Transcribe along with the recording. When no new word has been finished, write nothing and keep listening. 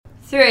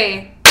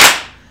3.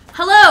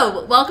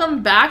 Hello!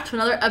 Welcome back to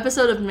another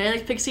episode of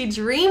Manic Pixie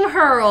Dream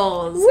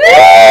Hurls! Woo!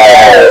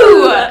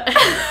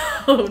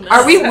 Oh, no.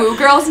 Are we woo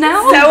girls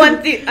now? So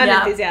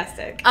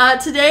unenthusiastic.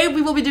 Today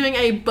we will be doing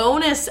a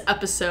bonus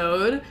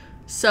episode,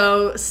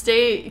 so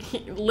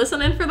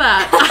listen in for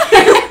that.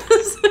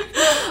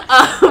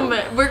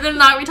 We're going to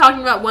not be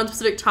talking about one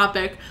specific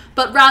topic,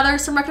 but rather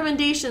some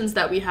recommendations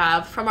that we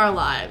have from our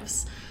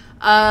lives.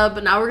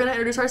 But now we're going to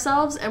introduce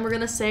ourselves, and we're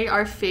going to say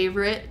our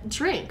favorite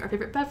drink, our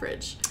favorite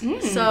beverage.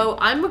 So,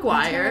 I'm McGuire.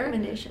 What's your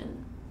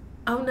recommendation?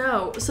 Oh,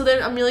 no. So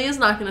then Amelia's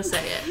not going to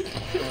say it.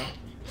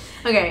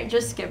 Okay,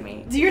 just skip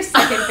me. Do your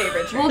second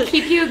favorite drink. We'll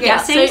keep you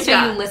guessing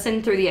so you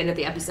listen through the end of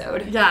the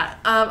episode. Yeah.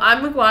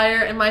 I'm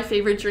McGuire, and my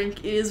favorite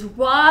drink is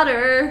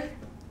water.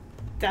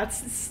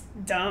 That's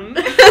dumb.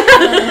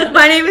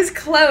 My name is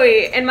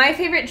Chloe, and my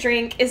favorite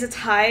drink is a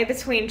tie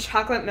between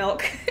chocolate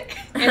milk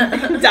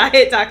and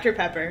Diet Dr.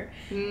 Pepper.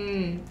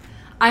 I'm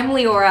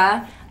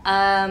Leora.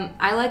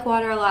 I like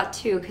water a lot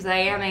too because I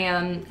am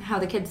a how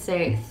the kids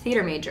say,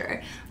 theater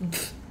major.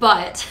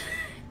 But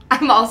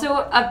I'm also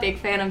a big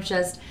fan of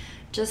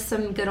just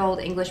some good old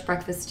English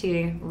breakfast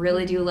tea.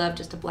 Really do love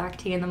just a black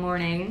tea in the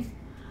morning.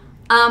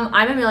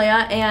 I'm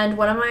Amelia, and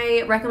one of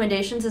my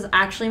recommendations is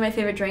actually my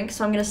favorite drink,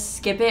 so I'm going to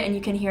skip it, and you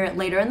can hear it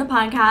later in the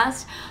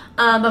podcast.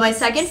 But my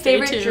second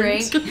favorite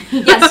drink...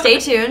 Yeah, stay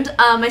tuned.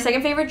 My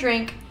second favorite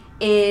drink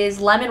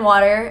is lemon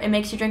water. It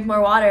makes you drink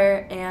more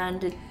water,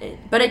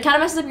 but it kind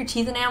of messes up your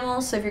teeth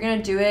enamel, so if you're going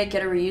to do it,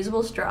 get a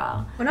reusable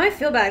straw. Well, now I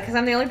feel bad, because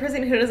I'm the only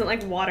person who doesn't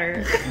like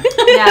water.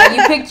 Yeah,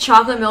 you picked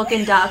chocolate milk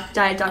and Diet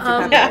Dr.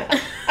 Pepper.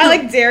 Yeah. I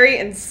like dairy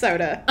and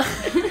soda.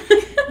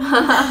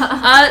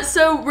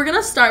 So we're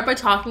gonna start by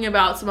talking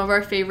about some of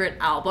our favorite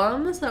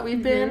albums that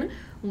we've been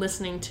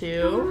listening to.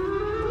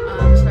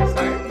 Should I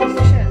start?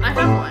 I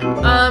have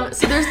one.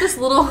 So there's this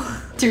little...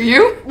 Do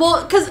you?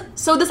 Well,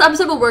 so this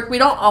episode will work. We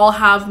don't all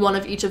have one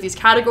of each of these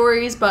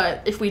categories,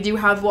 but if we do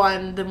have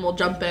one, then we'll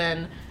jump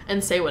in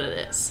and say what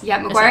it is.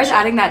 Yeah, McGuire's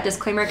adding that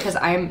disclaimer because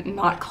I'm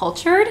not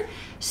cultured,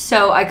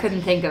 so I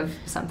couldn't think of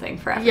something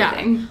for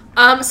everything.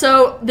 Yeah.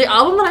 So the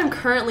album that I'm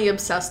currently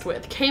obsessed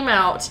with came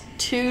out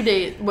 2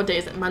 days... What day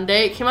is it?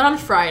 Monday? It came out on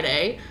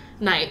Friday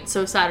night,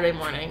 so Saturday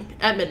morning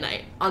at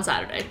midnight on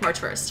Saturday, March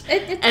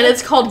 1st. And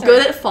it's called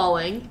Good at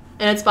Falling,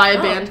 and it's by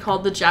a band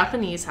called The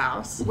Japanese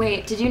House.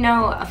 Wait, did you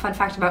know a fun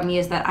fact about me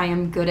is that I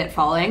am good at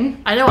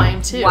falling? I know I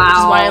am too, Wow. which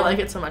is why I like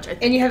it so much. I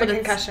think. And you have a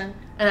concussion.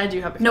 And I do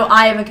have a concussion. No,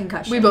 I have a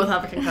concussion. We both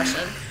have a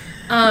concussion.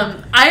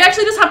 I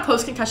actually just have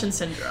post-concussion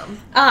syndrome.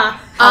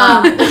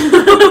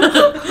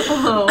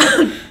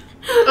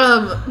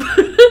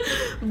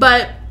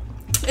 But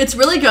it's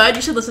really good.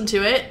 You should listen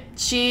to it.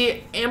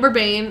 Amber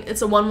Bain,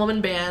 it's a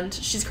one-woman band.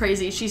 She's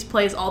crazy. She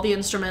plays all the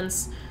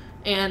instruments,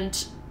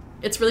 and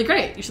it's really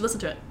great. You should listen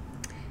to it.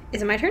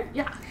 Is it my turn?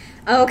 Yeah.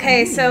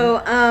 Okay,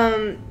 so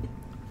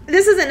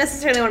this isn't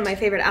necessarily one of my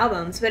favorite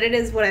albums, but it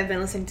is what I've been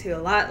listening to a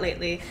lot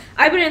lately.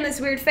 I've been in this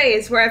weird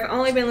phase where I've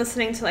only been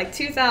listening to like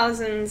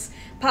 2000s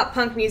pop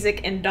punk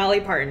music and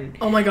Dolly Parton.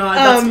 Oh my god,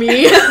 that's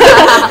me.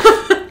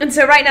 And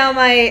so right now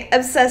my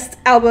obsessed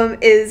album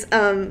is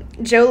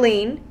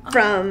Jolene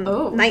from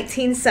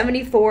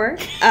 1974.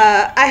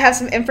 I have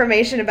some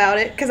information about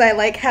it because I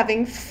like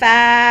having facts.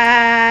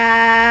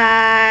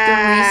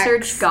 The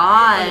research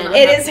god.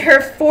 It is her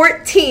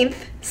 14th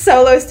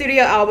solo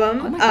studio album.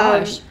 Oh my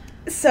gosh.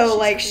 So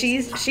like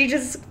she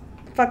just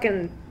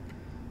fucking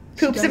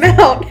poops him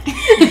out.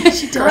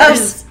 She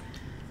does.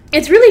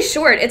 It's really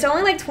short. It's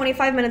only like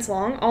 25 minutes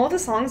long. All of the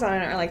songs on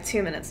it are like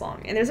 2 minutes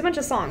long. And there's a bunch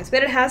of songs.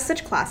 But it has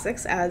such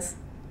classics as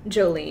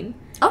Jolene.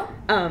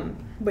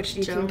 Which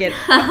you can get.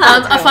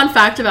 A fun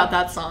fact about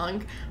that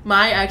song.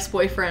 My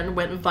ex-boyfriend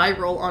went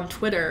viral on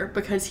Twitter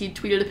because he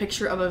tweeted a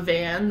picture of a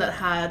van that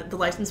had the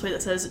license plate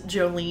that says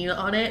Jolene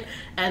on it.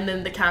 And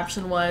then the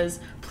caption was,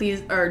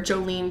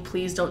 Jolene,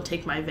 please don't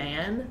take my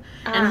van.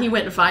 And he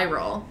went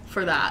viral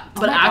for that.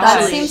 But actually...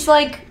 That seems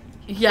like...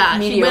 Yeah,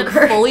 mediocre. He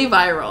went fully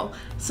viral.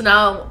 So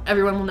now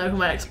everyone will know who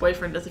my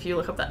ex-boyfriend is if you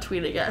look up that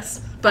tweet, I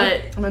guess.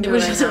 But which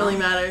doesn't really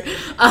matter.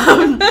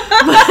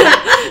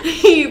 But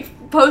he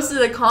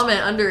posted a comment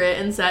under it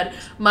and said,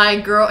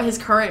 his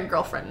current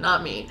girlfriend,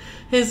 not me,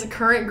 his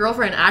current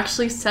girlfriend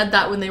actually said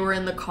that when they were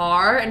in the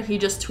car, and he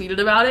just tweeted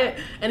about it,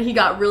 and he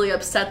got really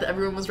upset that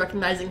everyone was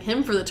recognizing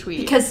him for the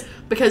tweet.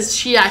 Because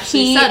she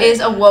actually said it. He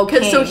is a woke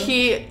king. So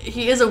he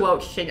is a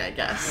woke king, I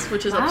guess,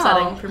 which is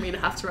upsetting for me to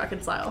have to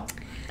reconcile.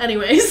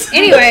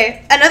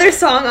 Anyway, another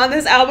song on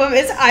this album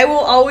is I Will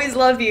Always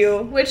Love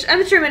You, which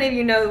I'm sure many of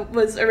you know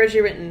was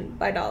originally written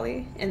by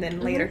Dolly and then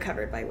later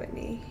covered by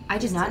Whitney. I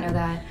did not know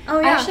that. Oh,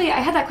 yeah. Actually,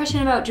 I had that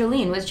question about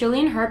Jolene. Was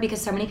Jolene her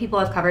because so many people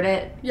have covered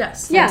it?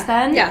 Yes. Since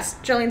then? Yes,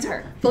 Jolene's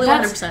her. Fully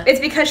 100%.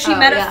 It's because she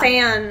met a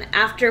fan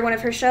after one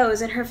of her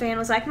shows, and her fan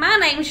was like, my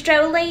name's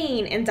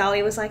Jolene. And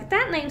Dolly was like,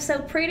 that name's so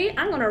pretty,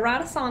 I'm going to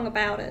write a song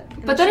about it.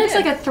 And but then it's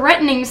like a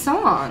threatening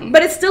song.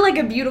 But it's still like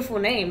a beautiful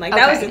name. Like,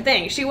 that was the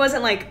thing. She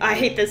wasn't like, I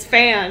hate this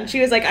fan. She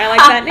was like, I like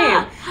that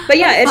name. But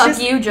yeah, it's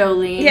Fuck you,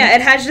 Jolene. Yeah,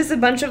 it has just a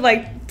bunch of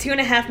like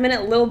 2.5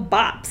 minute little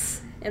bops.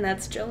 And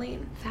that's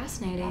Jolene.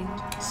 Fascinating.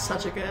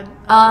 Such a good.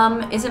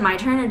 Is it my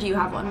turn or do you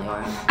have one,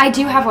 Laura? I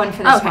do have one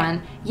for this Okay.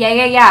 one.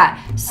 Yeah.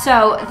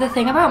 So the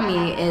thing about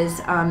me is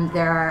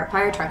there are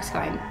fire trucks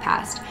going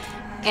past.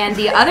 And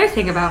the other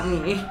thing about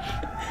me,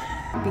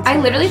 I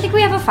literally think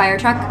we have a fire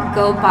truck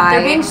go by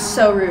They're being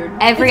so rude.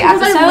 every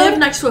Because episode. I live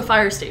next to a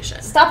fire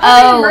station. Stop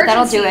Oh,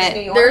 that'll do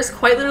it. There's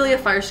quite literally a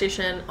fire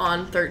station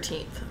on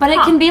 13th. But it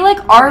can be like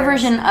our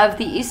version of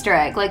the Easter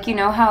egg. Like, you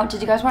know how,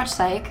 did you guys watch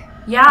Psych?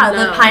 Yeah,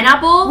 No. the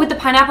pineapple With the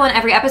pineapple in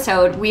every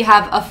episode, we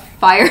have a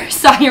fire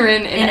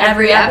siren in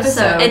every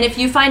episode. And if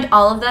you find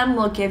all of them,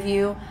 we'll give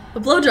you A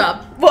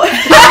blowjob.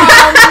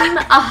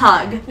 a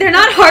hug. They're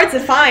not hard to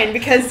find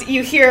because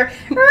you hear.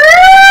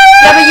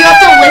 Yeah, but you have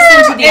to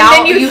listen to the And then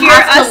album. you You hear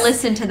have us- to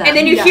listen to them. And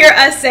then you Yeah. hear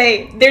us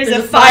say, "There's a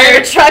a fire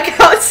fire truck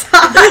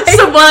outside."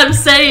 So what I'm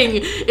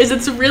saying is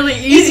it's really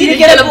easy to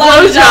get get a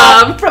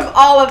blowjob from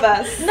all of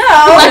us.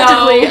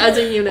 collectively as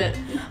a unit.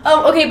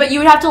 Oh, okay, but you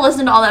would have to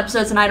listen to all the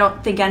episodes, and I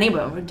don't think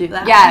anyone would do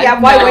that. Yeah,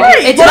 why No. would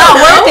you? It's You not don't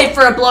know. worth it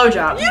for a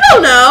blowjob. You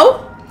don't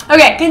know.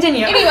 Okay,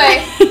 continue.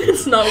 Anyway,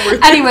 It's not worth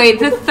it. Anyway,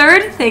 the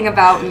third thing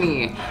about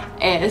me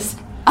is,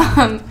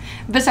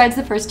 besides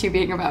the first two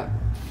being about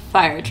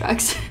fire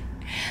trucks,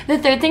 the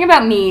third thing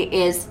about me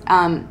is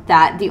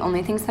that the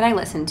only things that I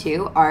listen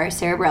to are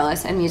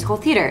cerebrellis and musical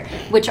theater,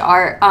 which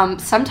are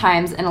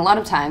sometimes and a lot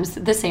of times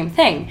the same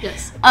thing.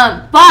 Yes.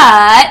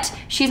 But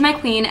she's my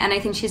queen, and I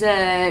think she's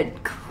a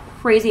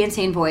crazy,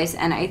 insane voice,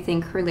 and I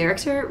think her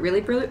lyrics are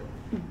really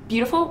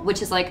beautiful,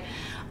 which is like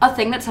a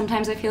thing that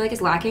sometimes I feel like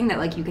is lacking, that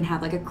like you can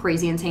have like a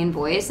crazy, insane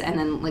voice, and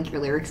then like your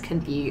lyrics can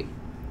be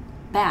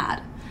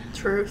bad.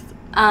 Truth.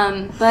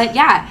 But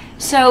yeah,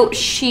 so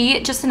she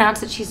just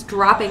announced that she's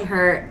dropping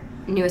her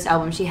newest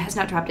album. She has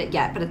not dropped it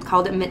yet, but it's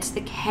called Amidst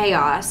the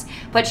Chaos.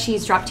 But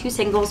she's dropped 2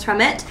 singles from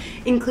it,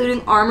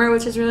 including Armor,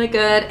 which is really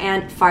good,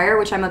 and Fire,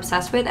 which I'm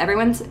obsessed with.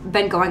 Everyone's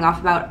been going off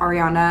about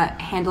Ariana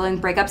handling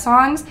breakup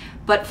songs,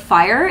 but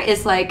Fire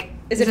is like...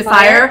 is it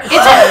fire? fire? It's a...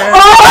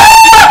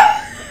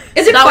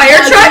 Is it That fire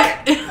was truck?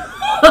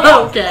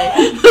 Okay.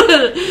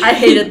 I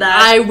hated that.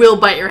 I will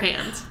bite your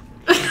hand.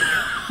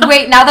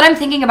 Wait, now that I'm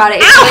thinking about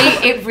it,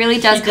 it really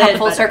does She come did,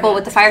 full but- circle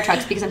with the fire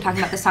trucks because I'm talking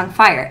about the song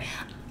Fire.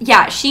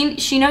 Yeah,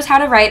 she knows how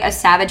to write a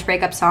savage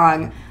breakup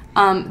song.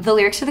 The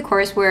lyrics to the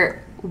chorus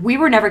were, "We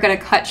were never gonna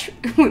cut."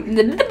 I'm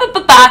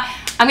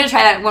gonna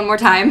try that one more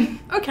time.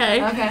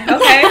 Okay. Okay.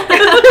 Okay,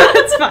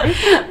 that's fine.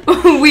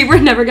 We were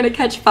never gonna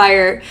catch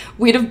fire.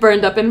 We'd have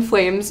burned up in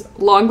flames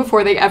long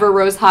before they ever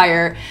rose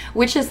higher.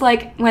 Which is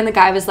like when the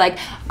guy was like,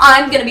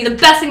 "I'm gonna be the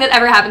best thing that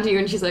ever happened to you,"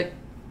 and she's like,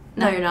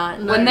 No, you're not.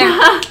 When they're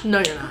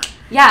No, you're not.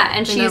 yeah,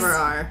 and They she's never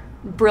are.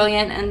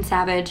 brilliant and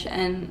savage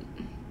and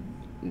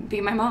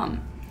be my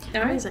mom.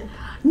 Amazing.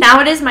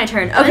 Now it is my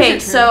turn. Okay, your turn.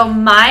 so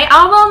my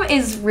album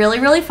is really,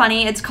 really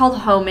funny. It's called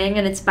Homing,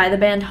 and it's by the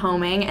band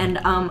Homing. And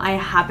I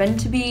happen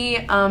to be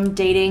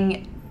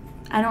dating.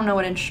 I don't know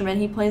what instrument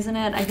he plays in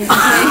it. I think he I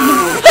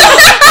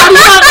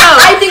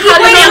think he How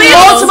do you plays not know?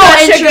 multiple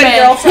Such a good instruments.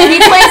 girlfriend. He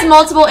plays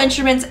multiple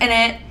instruments in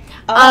it.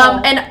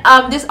 Oh.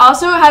 And this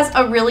also has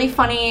a really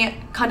funny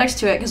context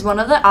to it because one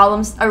of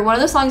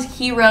the songs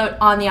he wrote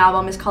on the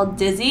album is called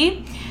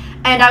Dizzy.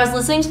 And I was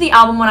listening to the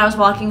album when I was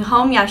walking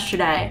home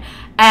yesterday.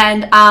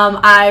 And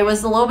I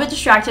was a little bit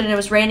distracted and it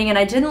was raining and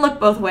I didn't look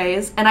both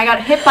ways and I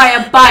got hit by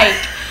a bike.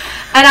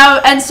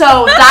 And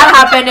so that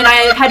happened and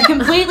I had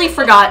completely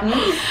forgotten.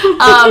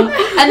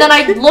 And then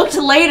I looked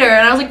later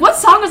and I was like, what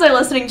song was I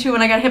listening to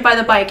when I got hit by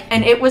the bike?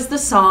 And it was the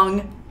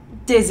song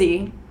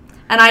Dizzy.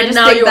 And I And just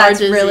now think you are that's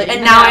dizzy. really,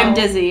 and now Wow. I'm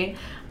dizzy.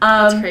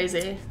 That's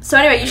crazy. So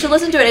anyway, you should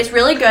listen to it. It's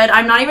really good.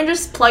 I'm not even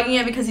just plugging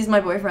it because he's my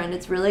boyfriend.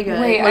 It's really good.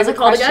 Wait, I What's have it a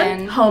called question.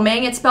 again?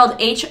 Homing. It's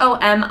spelled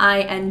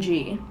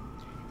Homing.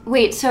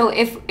 Wait, so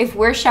if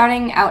we're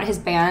shouting out his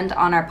band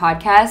on our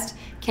podcast,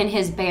 can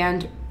his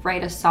band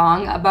write a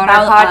song about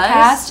our About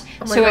podcast us?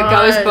 Oh my so it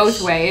goes gosh.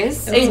 both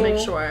ways? Let's make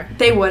sure.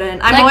 They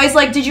wouldn't. I'm Like- always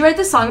like, did you write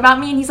this song about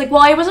me? And he's like,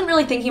 well, I wasn't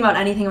really thinking about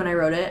anything when I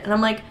wrote it. And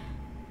I'm like,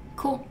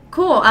 Cool.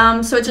 cool.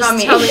 So it's Just about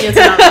me. tell me it's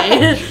about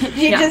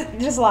me. You Yeah.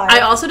 just lie. I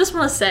also just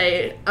want to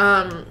say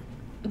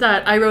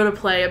that I wrote a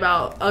play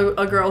about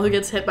a girl who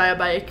gets hit by a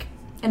bike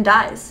and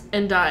dies.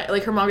 and die.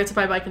 Like her mom gets hit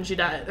by a bike and she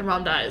dies. Her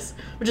mom dies,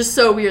 which is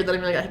so weird that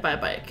Amelia got hit by a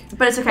bike.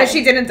 But it's okay. But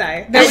she didn't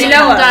die. And That she we didn't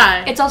know of.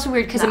 die. It's also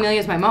weird because No.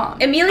 Amelia's my mom.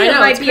 Amelia I know,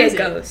 might it's be crazy. a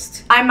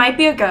ghost. I might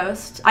be a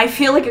ghost. I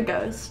feel like a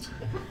ghost.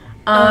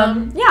 Yeah.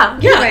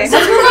 Anyway. Let's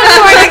move on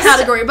to our next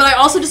category. But I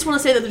also just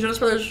want to say that the Jonas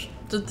Brothers,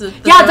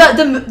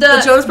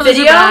 the Jonas Brothers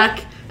video. are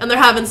back and they're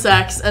having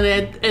sex and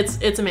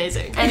it's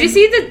amazing. Did you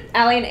see that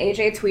Ali and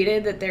AJ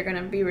tweeted that they're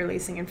gonna be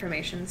releasing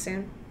information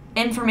soon?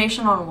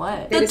 Information on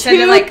what? They The just said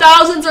that, like-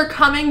 2000s are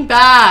coming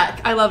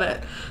back. I love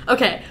it.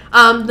 Okay,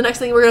 the next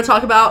thing we're gonna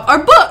talk about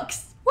are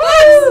books.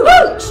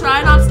 Woo! Should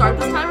I not start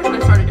this time or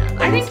should I start again?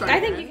 I think Start you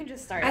again. can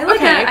just start. I like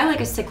Okay. I like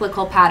a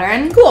cyclical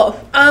pattern. Cool.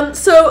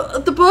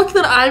 So the book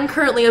that I'm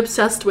currently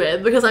obsessed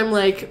with, because I'm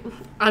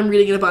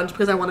reading it a bunch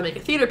because I want to make a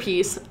theater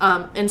piece,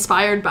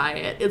 inspired by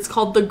it. It's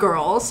called The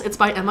Girls. It's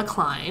by Emma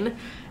Klein,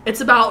 It's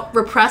about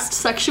repressed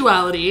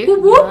sexuality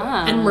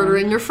and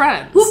murdering your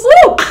friends.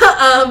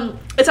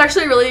 It's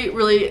actually a really,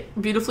 really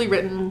beautifully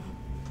written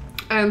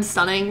and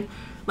stunning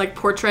like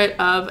portrait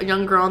of a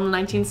young girl in the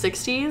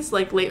 1960s,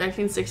 like late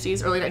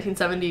 1960s, early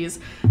 1970s,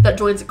 that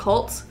joins a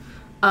cult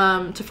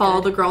to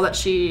follow the girl that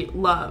she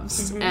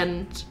loves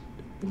and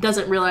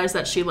doesn't realize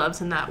that she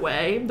loves in that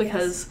way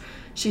because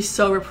she's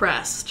so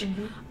repressed.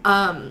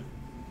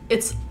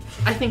 It's,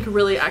 I think,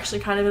 really actually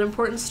kind of an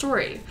important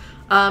story.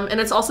 And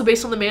it's also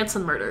based on the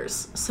Manson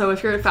murders. So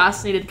if you're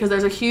fascinated, because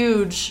there's a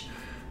huge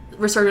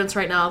resurgence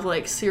right now of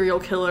like serial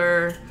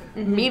killer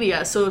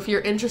media. So if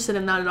you're interested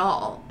in that at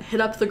all,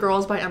 hit up The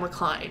Girls by Emma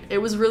Cline. It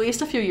was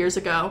released a few years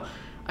ago.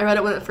 I read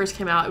it when it first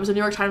came out. It was a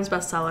New York Times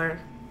bestseller.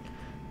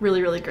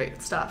 Really, really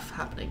great stuff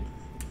happening.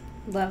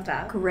 Love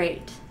that.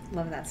 Great.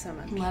 Love that so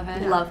much. Love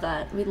it. Love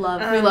that. We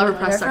love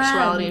repressed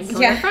sexuality and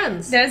killing your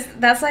friends.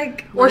 That's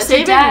like... Or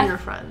saving your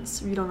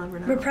friends. You don't ever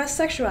know. Repressed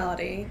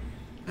sexuality.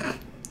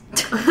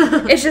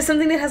 It's just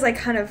something that has like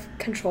kind of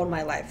controlled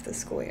my life this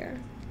school year,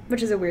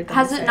 which is a weird thing.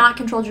 Has to it say. not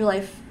controlled your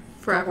life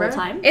forever? the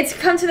whole time? It's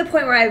come to the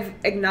point where I've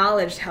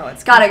acknowledged how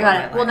it's Got it.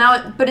 controlled my Well,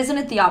 life. now, but isn't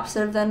it the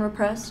opposite of then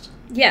repressed?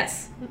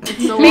 Yes.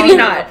 It's no Maybe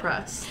longer not.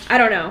 repressed. I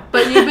don't know.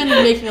 But you've been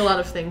making a lot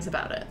of things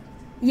about it.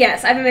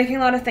 Yes, I've been making a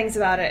lot of things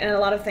about it, and a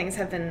lot of things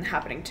have been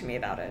happening to me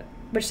about it,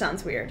 which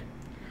sounds weird.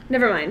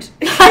 Never mind.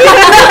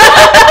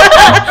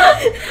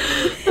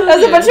 That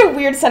was a bunch of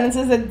weird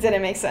sentences that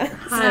didn't make sense.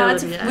 No,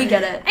 we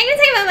get it. I'm gonna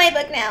talk about my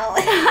book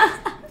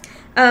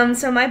now.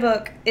 So my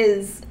book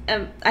is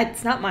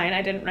it's not mine.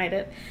 I didn't write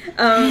it.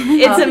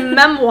 It's a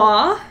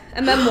memoir.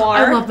 A memoir.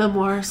 I love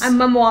memoirs. A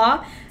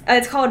memoir.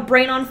 It's called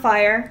Brain on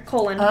Fire: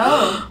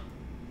 Oh.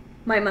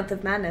 My Month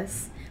of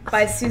Madness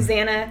by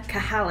Susanna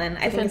Cahalan.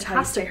 I think it's how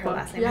you say her book.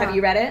 last name. Yeah. Have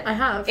you read it? I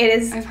have. It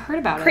is I've heard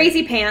about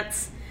crazy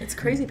pants. It's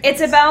crazy.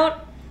 It's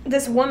about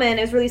this woman.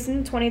 It was released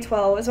in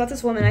 2012. It's about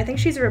this woman. I think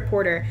she's a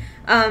reporter.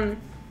 And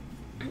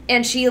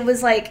she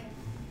was like,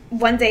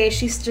 one day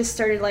she just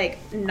started like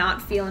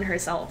not feeling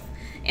herself.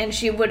 And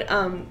she would,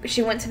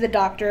 she went to the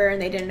doctor and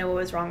they didn't know what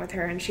was wrong with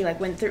her. And she like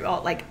went through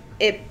all like,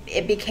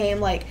 it became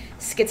like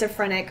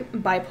schizophrenic,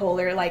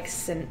 bipolar like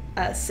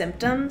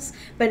symptoms,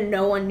 but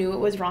no one knew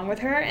what was wrong with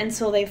her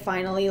until they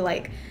finally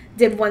like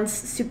did one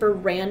super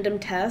random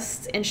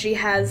test. And she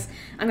has,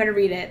 I'm going to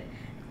read it.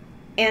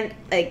 And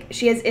like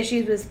she has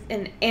issues with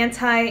an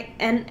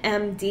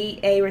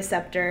anti-NMDA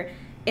receptor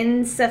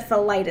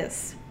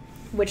encephalitis,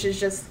 which is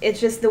just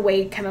the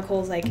way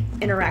chemicals like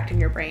interact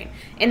in your brain.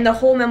 And the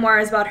whole memoir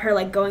is about her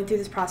like going through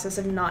this process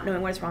of not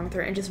knowing what's wrong with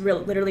her and just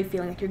literally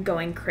feeling like you're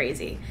going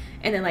crazy,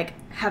 and then like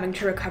having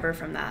to recover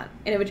from that.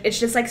 And it's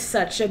just like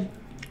such a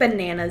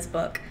bananas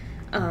book.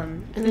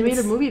 And they made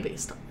a movie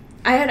based on it.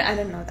 I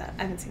didn't know that.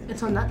 I haven't seen it.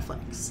 It's on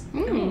Netflix.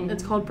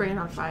 It's called Brain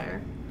on Fire.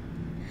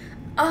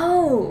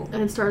 Oh.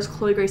 And it stars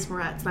Chloe Grace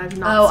Moretz, and I've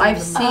not seen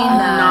I've seen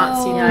that.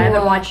 Not seen Yeah, I it.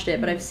 haven't watched it,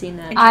 but I've seen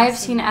that. I've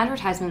seen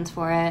advertisements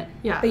for it.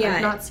 Yeah, But yeah,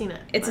 I've not seen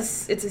it. It's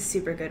a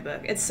super good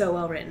book. It's so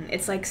well written.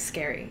 It's like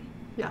scary.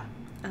 Yeah.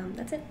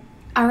 That's it.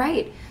 All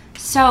right.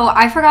 So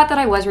I forgot that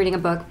I was reading a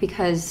book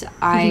because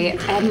I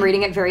am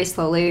reading it very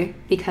slowly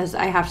because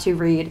I have to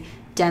read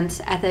dense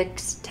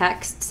ethics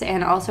texts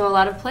and also a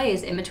lot of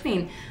plays in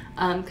between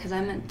because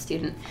I'm a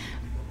student.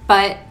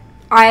 But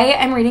I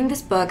am reading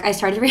this book. I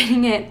started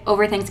reading it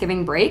over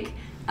Thanksgiving break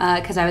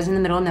because I was in the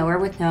middle of nowhere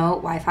with no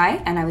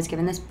Wi-Fi, and I was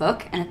given this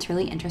book, and it's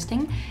really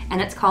interesting.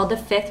 And it's called The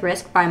Fifth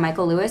Risk by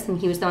Michael Lewis, and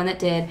he was the one that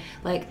did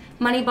like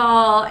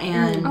Moneyball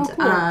and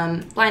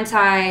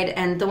Blindside,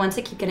 and the ones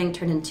that keep getting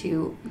turned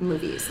into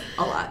movies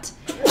a lot.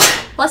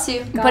 Bless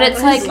you. But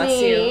it's like bless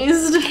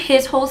you.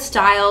 his whole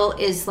style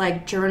is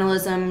like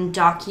journalism,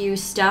 docu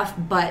stuff,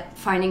 but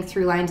finding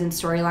through lines and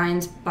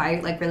storylines by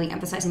like really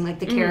emphasizing like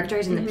the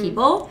characters and the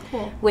people,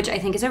 which I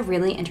think is a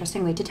really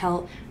interesting way to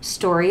tell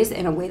stories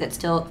in a way that's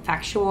still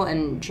factual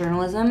and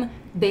journalism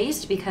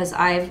based, because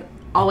I've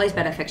always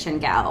been a fiction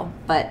gal,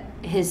 but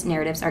his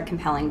narratives are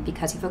compelling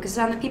because he focuses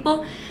on the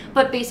people.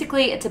 But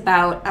basically it's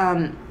about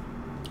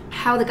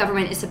how the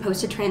government is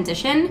supposed to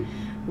transition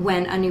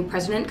when a new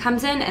president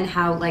comes in, and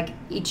how like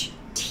each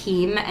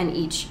team and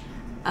each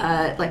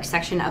like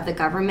section of the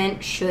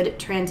government should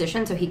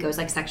transition. So he goes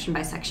like section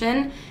by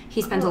section.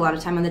 He spends a lot of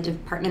time on the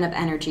Department of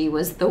Energy,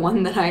 was the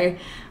one that I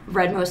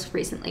read most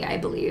recently, I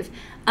believe.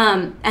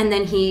 And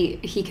then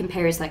he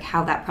compares like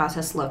how that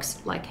process looks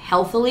like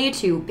healthily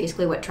to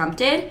basically what Trump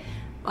did,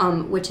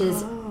 which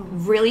is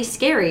really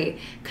scary,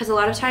 because a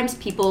lot of times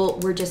people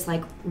were just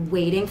like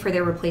waiting for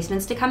their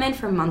replacements to come in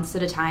for months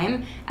at a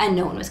time, and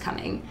no one was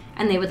coming.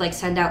 And they would like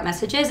send out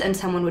messages, and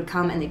someone would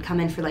come, and they'd come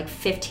in for like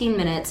 15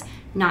 minutes,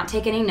 not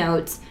take any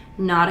notes,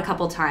 nod a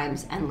couple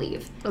times, and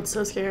leave. That's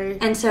so scary.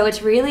 And so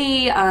it's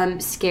really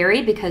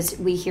scary because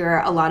we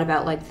hear a lot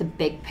about like the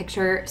big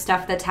picture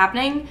stuff that's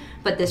happening,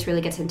 but this really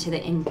gets into the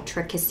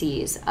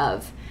intricacies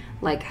of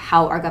like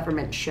how our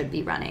government should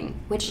be running,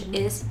 which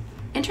is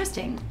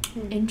interesting.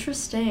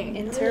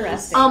 Interesting.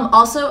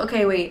 Also,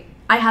 okay, wait.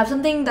 I have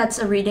something that's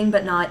a reading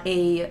but not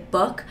a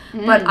book.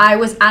 But I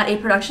was at a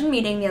production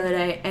meeting the other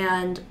day,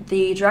 and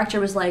the director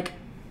was like,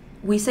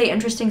 we say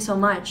interesting so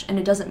much and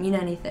it doesn't mean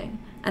anything.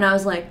 And I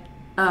was like,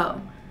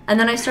 oh. And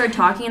then I started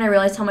talking and I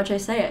realized how much I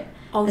say it.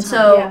 All the and time.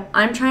 So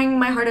I'm trying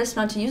my hardest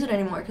not to use it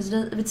anymore because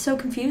it's so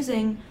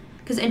confusing.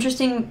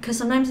 Because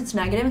sometimes it's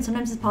negative and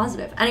sometimes it's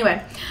positive.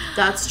 Anyway.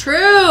 That's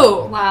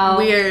true. Wow.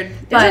 Weird.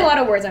 There's a lot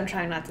of words I'm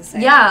trying not to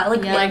say. Yeah,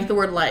 like the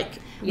word like.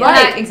 Yeah.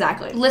 Right,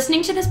 exactly.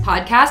 Listening to this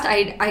podcast,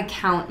 I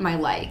count my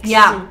likes.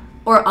 Yeah.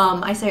 Or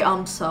I say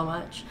so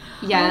much.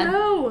 Yeah. Oh,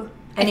 no.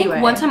 I Anyway.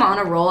 think once I'm on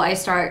a roll, I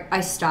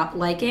stop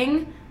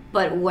liking,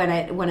 but when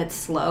it's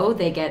slow,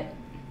 they get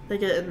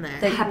in there.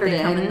 They peppered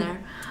come in in. there.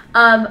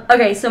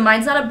 Okay, so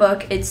mine's not a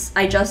book.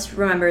 I just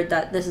remembered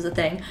that this is a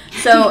thing.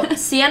 So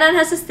CNN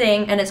has this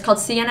thing, and it's called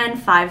CNN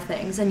 5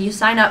 Things, and you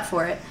sign up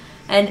for it,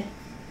 and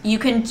you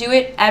can do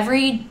it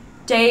every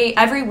day,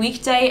 every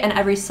weekday, and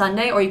every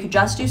Sunday, or you could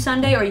just do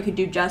Sunday, or you could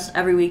do just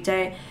every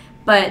weekday.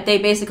 But they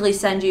basically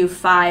send you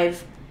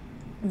 5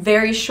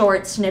 very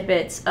short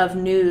snippets of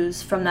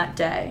news from that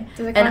day.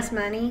 Does it And cost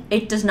money?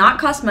 It does not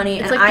cost money,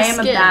 It's and like I The am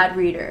a Skin. bad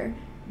reader.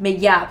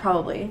 Yeah,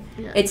 probably.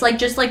 Yeah. It's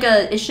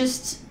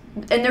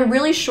and they're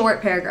really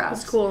short paragraphs.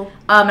 That's cool.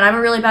 And I'm a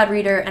really bad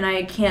reader, and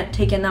I can't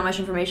take in that much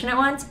information at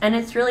once, and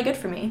it's really good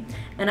for me.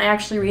 And I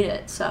actually read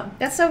it, so.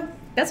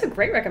 That's a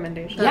great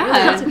recommendation. Yeah.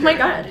 That's a Oh my great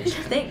god.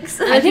 recommendation. Thanks.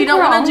 And if you think don't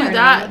we're want all to do learning.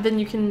 that, then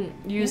you can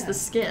use Yeah. the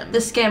Skim.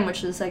 The Skim,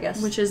 which is, I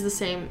guess. Which is the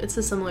same. It's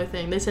a similar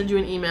thing. They send you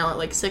an email at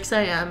like 6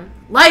 a.m.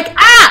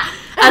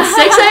 At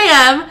 6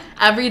 a.m.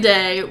 every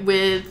day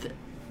with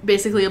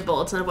basically a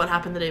bulletin of what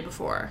happened the day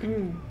before.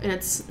 And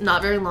it's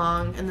not very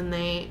long, and then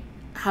they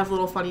have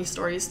little funny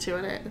stories too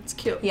in it. It's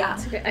cute. Yeah.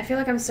 That's okay. I feel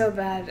like I'm so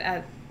bad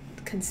at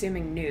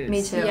consuming news.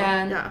 Me too.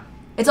 Yeah. Yeah.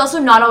 It's also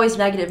not always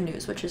negative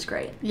news, which is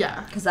great,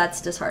 Yeah. because that's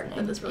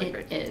disheartening. That is really It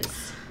great. is.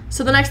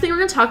 So the next thing we're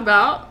going to talk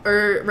about,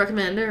 or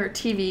recommend, are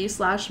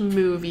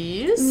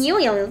TV/movies.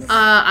 Millions.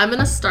 I'm going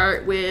to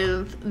start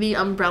with The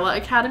Umbrella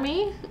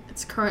Academy.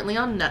 It's currently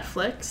on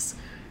Netflix.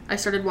 I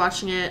started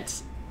watching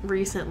it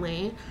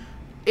recently.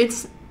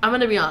 I'm going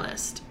to be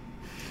honest.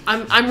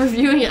 I'm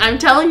reviewing it. I'm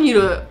telling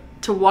you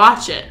to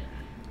watch it,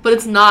 but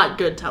it's not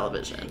good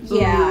television.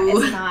 Yeah,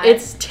 Ooh. it's not.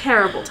 It's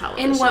terrible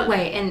television. In what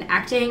way? In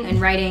acting, in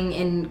writing,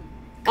 in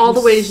All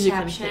the ways you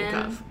can conception?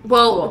 think of.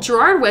 Well, Cool.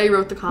 Gerard Way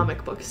wrote the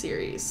comic book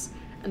series,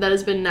 and that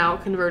has been now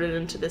converted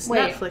into this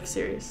Wait. Netflix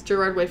series.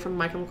 Gerard Way from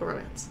My Chemical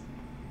Romance.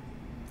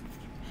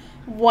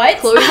 What?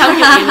 Chloe's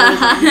having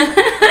an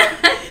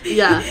aneurysm.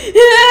 Yeah.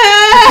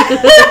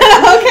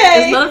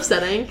 Okay. Isn't that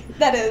upsetting?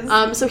 That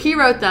is. So he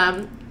wrote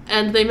them,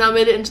 and they've now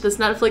made it into this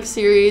Netflix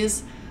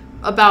series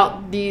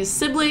about these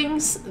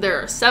siblings.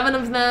 There are 7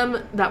 of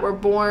them that were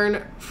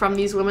born from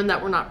these women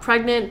that were not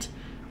pregnant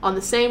on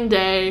the same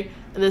day,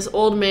 and this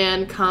old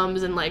man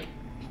comes and like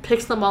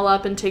picks them all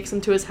up and takes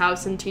them to his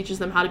house and teaches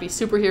them how to be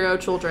superhero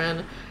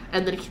children,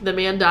 and then the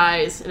man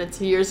dies, and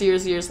it's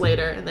years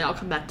later, and they all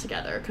come back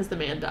together because the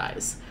man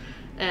dies.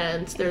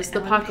 And there's the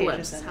Ellen Page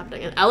apocalypse is in it.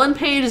 happening. And Ellen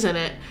Page is in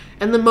it.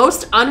 And the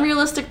most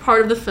unrealistic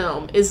part of the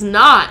film is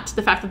not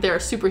the fact that they are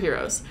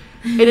superheroes.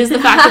 It is the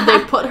fact that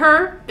they put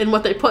her in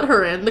what they put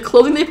her in, the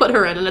clothing they put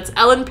her in, and it's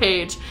Ellen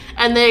Page.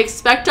 And they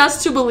expect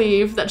us to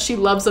believe that she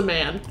loves a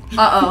man.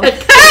 Uh-oh.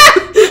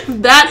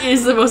 That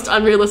is the most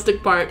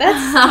unrealistic part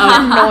That's of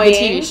the annoying.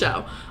 TV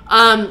show.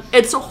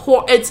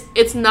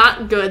 It's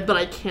not good, but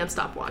I can't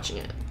stop watching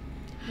it.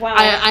 Wow.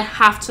 I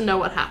have to know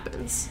what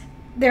happens.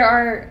 There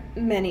are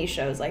many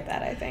shows like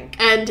that, I think.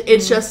 And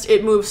it's just,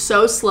 it moves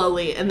so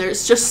slowly, and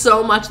there's just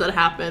so much that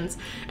happens.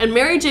 And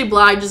Mary J.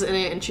 Blige is in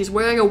it, and she's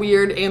wearing a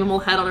weird animal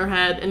head on her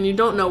head, and you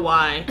don't know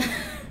why.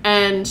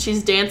 And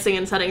she's dancing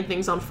and setting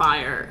things on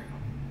fire.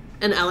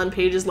 And Ellen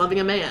Page is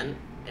loving a man.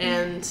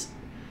 And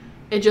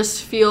it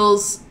just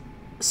feels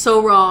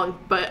so wrong,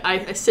 but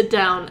I sit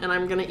down, and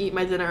I'm gonna eat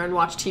my dinner and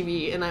watch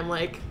TV, and I'm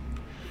like,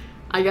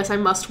 I guess I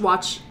must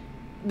watch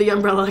The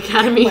Umbrella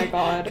Academy. Oh my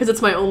God. Because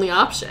it's my only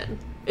option.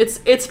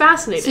 It's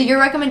fascinating. So your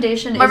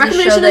recommendation My is a show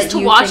recommendation that is to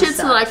you watch think it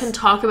so that I sucks. can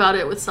talk about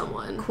it with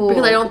someone. Cool,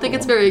 Because I don't think cool.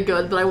 it's very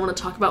good, but I want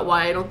to talk about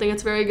why I don't think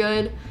it's very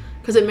good.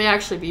 Because it may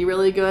actually be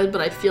really good,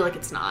 but I feel like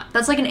it's not.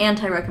 That's like an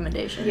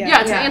anti-recommendation. Yeah.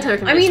 Yeah, it's Yeah. an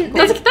anti-recommendation.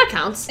 I mean, that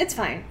counts. It's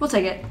fine. We'll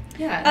take it.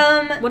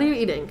 Yeah. What are you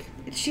eating?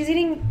 She's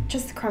eating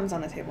just the crumbs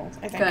on the table,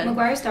 I think. Good.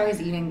 McGuire's dog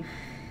is eating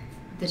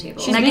the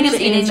table. She's Megan being is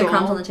an eating the angel.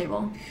 crumbs on the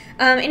table.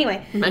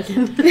 Anyway.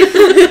 Megan.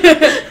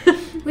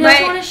 We My-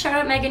 also want to shout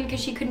out Megan because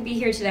she couldn't be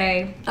here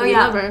today. Oh We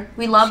yeah, love her.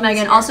 we love She's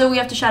Megan. here. Also, we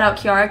have to shout out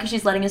Kiara because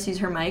she's letting us use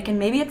her mic, and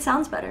maybe it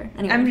sounds better.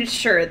 Anyway, I'm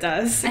sure it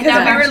does. I Because know,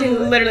 we were actually-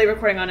 literally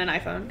recording on an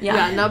iPhone.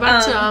 yeah. Now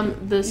back to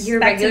this.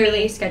 Your Back to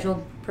regularly me.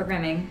 scheduled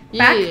programming.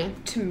 Back Yeah.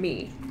 to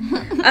me.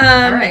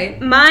 All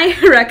right. My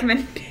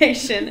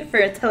recommendation for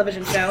a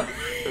television show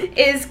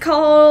is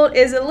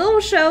a little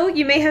show.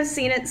 You may have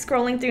seen it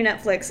scrolling through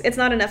Netflix. It's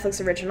not a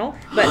Netflix original,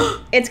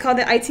 but it's called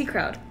The IT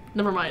Crowd.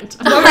 Never mind.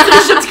 I'm over to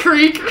Schitt's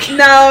Creek.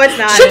 No, it's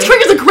not. Schitt's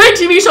Creek is a great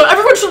TV show.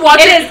 Everyone should watch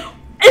it. It is.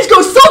 It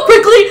goes so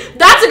quickly.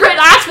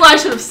 That's what I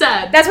should have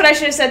said. That's what I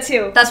should have said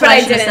too. That's but what I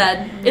didn't. should have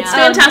said. It's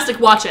Yeah. fantastic.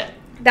 Watch it.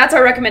 That's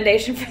our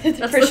recommendation for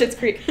Schitt's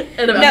Creek.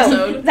 End of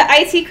episode. The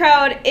IT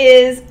Crowd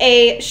is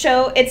a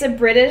show. It's a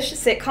British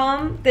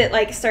sitcom that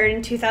like started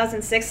in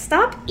 2006.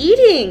 Stop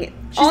eating.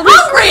 She's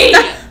hungry.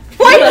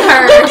 Why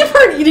her? Give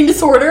her an eating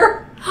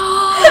disorder.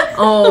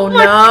 Oh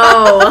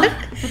no.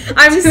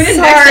 I'm sorry. This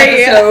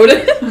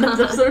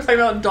episode we're talking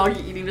about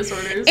doggy eating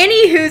disorders.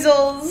 Any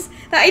hoozles.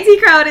 The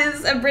IT Crowd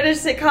is a British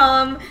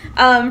sitcom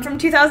from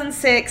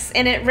 2006,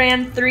 and it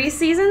ran 3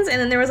 seasons, and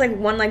then there was like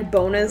one like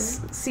bonus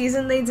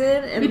season they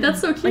did. And,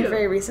 that's so cute. Like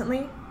very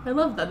recently. I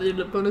love that they did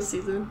a bonus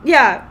season.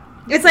 Yeah.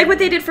 It's like what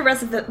they did for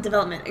Arrested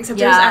Development,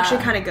 except it was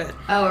actually kind of good.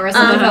 Oh,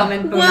 Arrested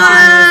Development.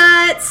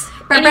 What?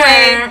 Anyway,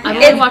 I've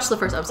only watched the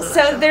first episode of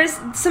that show. there's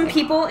some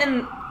people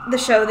in the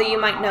show that you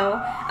might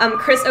know.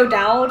 Chris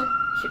O'Dowd.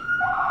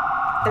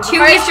 2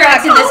 Easter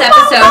eggs in this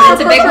episode.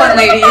 It's a big one,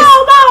 ladies.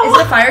 Is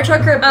it a fire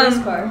truck or a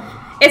police car?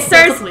 It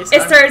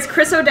stars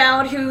Chris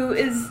O'Dowd, who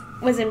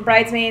was in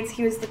Bridesmaids.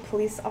 He was the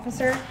police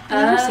officer.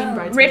 I've never seen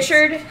Bridesmaids.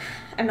 Richard,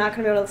 I'm not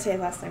going to be able to say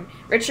his last name.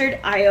 Richard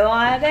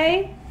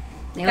Ayoade.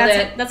 Nailed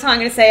it. That's how I'm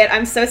going to say it.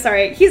 I'm so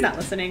sorry. He's not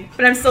listening,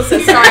 but I'm still so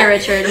sorry. Sorry,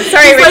 Richard.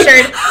 Sorry,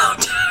 Richard.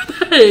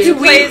 He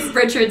plays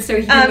Richard, so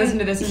he can listen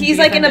to this. And he's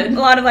be like offended. in a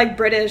lot of like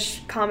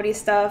British comedy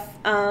stuff.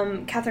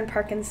 Catherine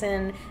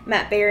Parkinson,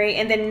 Matt Berry,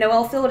 and then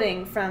Noel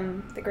Fielding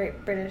from the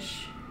Great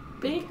British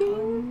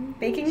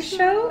Baking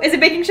Show. Is it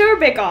Baking Show or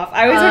Bake Off?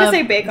 I always want to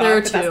say Bake Off,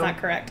 but that's not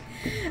correct.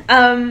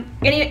 And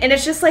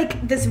it's just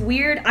like this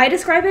weird. I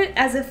describe it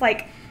as if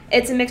like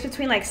it's a mix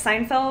between like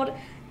Seinfeld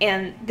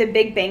and The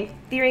Big Bang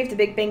Theory. If The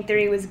Big Bang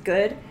Theory was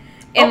good,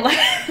 and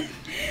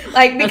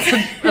like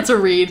because that's a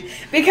read.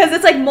 Because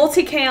it's like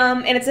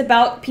multicam and it's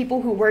about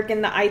people who work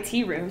in the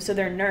IT room, so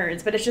they're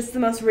nerds, but it's just the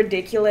most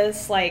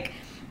ridiculous, like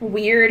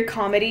weird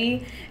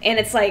comedy, and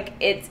it's like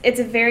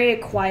it's a very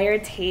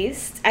acquired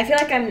taste. I feel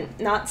like I'm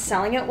not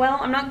selling it well.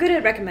 I'm not good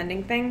at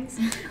recommending things,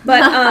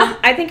 but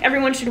I think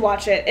everyone should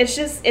watch it.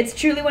 It's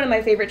truly one of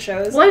my favorite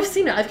shows. Well, I've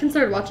seen it. I've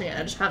considered watching it.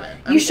 I just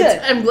haven't. You should.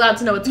 I'm glad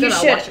to know it's good. You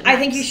I'll should. watch it next. I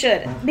think you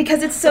should,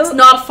 because it's so. It's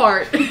not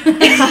fart.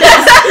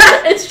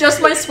 It's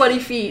just my sweaty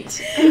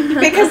feet.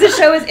 Because the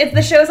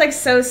show is like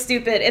so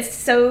stupid. It's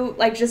so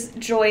like just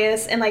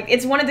joyous, and like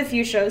it's one of the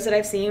few shows that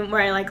I've seen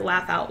where I like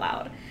laugh out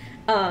loud.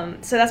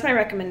 So that's my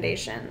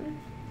recommendation.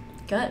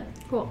 Good.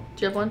 Cool.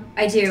 Do you have one?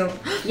 I do.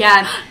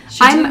 Yeah.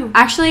 I'm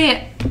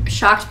actually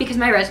shocked because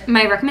my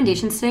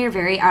recommendations today are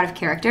very out of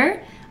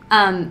character.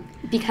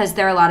 Because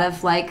there are a lot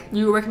of like...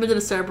 You recommended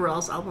a Sarah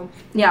Bareilles album.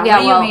 Yeah,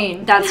 what do well, you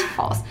mean? That's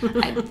false.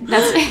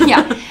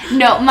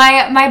 No,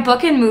 my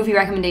book and movie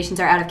recommendations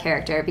are out of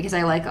character because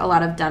I like a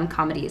lot of dumb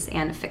comedies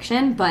and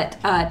fiction. But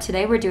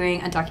today we're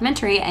doing a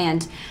documentary,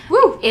 and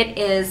it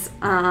is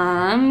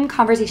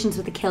Conversations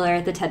with the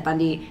Killer, the Ted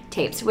Bundy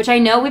tapes, which I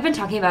know we've been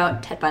talking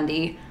about Ted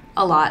Bundy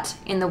a lot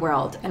in the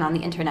world and on the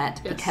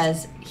internet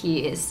because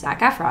he is Zac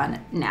Efron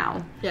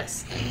now.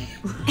 Yes.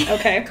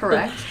 Okay.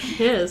 Correct.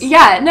 He is.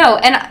 Yeah, no,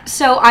 and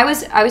so I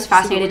was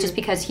fascinated just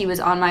because he was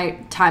on my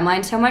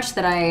timeline so much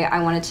that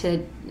I wanted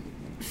to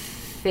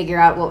figure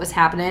out what was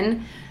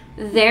happening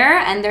there,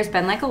 and there's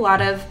been like a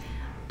lot of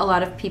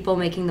people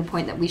making the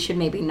point that we should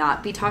maybe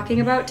not be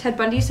talking about Ted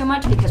Bundy so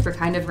much because we're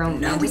kind of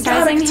romanticizing we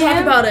gotta him.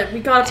 talk about it. We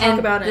gotta talk and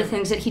about the it.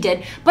 things that he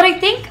did. But I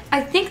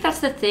think that's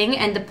the thing,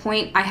 and the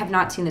point. I have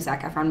not seen the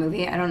Zac Efron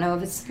movie. I don't know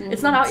if it's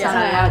not out yet. It's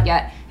not out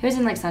yet. It was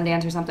in like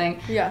Sundance or something.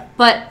 Yeah.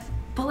 But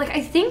like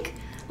I think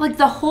like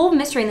the whole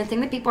mystery and the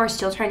thing that people are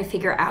still trying to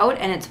figure out,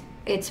 and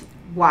it's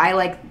why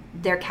like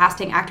they're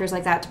casting actors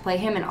like that to play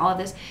him and all of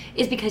this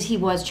is because he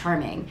was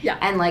charming. Yeah.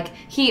 And like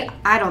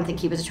I don't think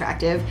he was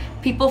attractive.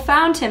 People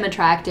found him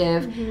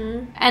attractive.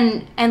 Mm-hmm.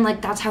 And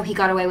like that's how he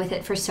got away with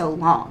it for so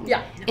long.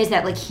 Yeah. Is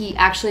that like he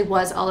actually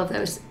was all of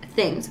those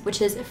things, which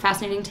is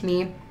fascinating to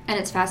me, and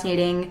it's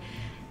fascinating.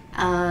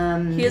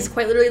 He is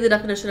quite literally the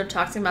definition of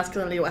toxic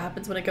masculinity. What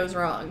happens when it goes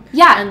wrong?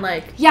 Yeah. And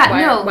like,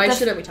 yeah, why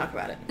shouldn't we talk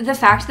about it? The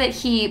fact that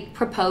he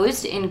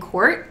proposed in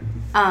court,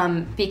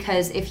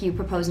 because if you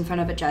propose in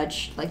front of a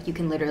judge, like you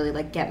can literally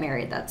like get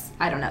married. That's,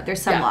 I don't know,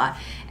 there's some law.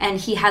 And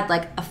he had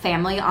like a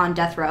family on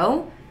death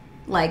row.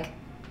 Like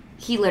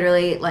he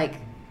literally like,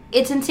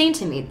 it's insane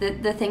to me.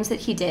 The things that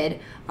he did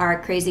are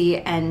crazy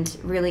and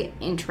really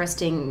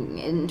interesting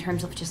in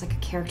terms of just like a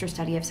character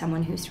study of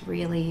someone who's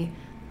really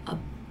a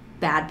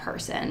bad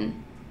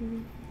person.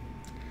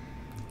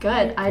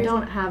 Good. I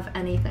don't have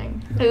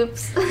anything.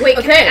 Oops. Wait,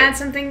 can I add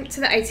something to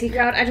the IT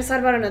Crowd? I just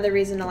thought about another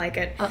reason to like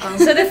it.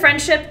 So the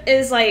friendship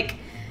is like,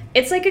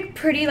 it's like a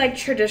pretty like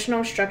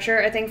traditional structure,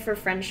 I think, for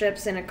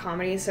friendships in a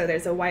comedy. So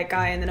there's a white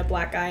guy and then a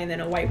black guy and then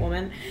a white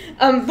woman.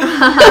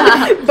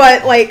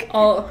 But like,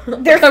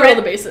 they're cover all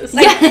the bases.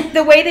 Like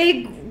the way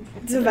they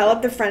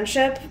develop the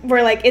friendship,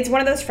 where like it's one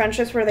of those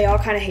friendships where they all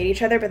kind of hate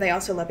each other, but they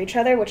also love each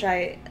other, which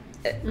I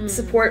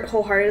support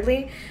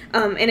wholeheartedly.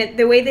 And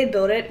the way they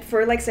build it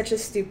for like such a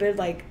stupid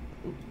like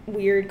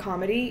weird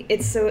comedy,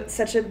 it's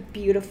such a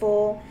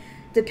beautiful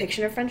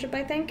depiction of friendship,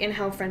 I think, and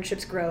how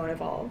friendships grow and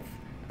evolve.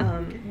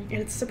 And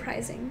it's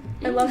surprising.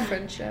 I love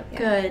friendship. Yeah.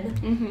 Good.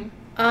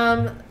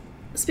 Mm-hmm.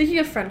 Speaking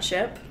of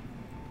friendship,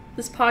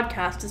 this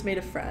podcast is made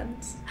of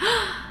friends.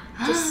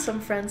 Just some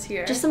friends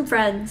here. Just some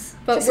friends.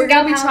 But Just we're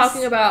gonna be gal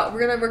talking pals. about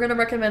we're gonna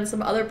recommend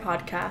some other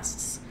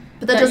podcasts.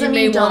 But that doesn't you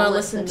mean may don't want to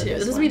listen to That this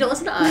doesn't one. mean don't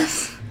listen to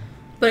us.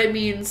 But it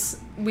means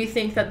we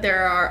think that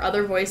there are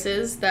other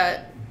voices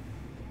that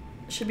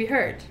should be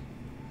heard.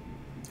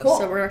 Cool.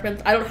 So we're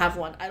recommend. I don't have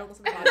one. I don't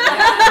listen to podcasts.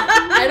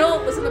 I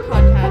don't listen to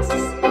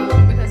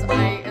podcasts because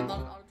I am not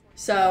an auditor.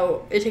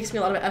 So it takes me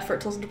a lot of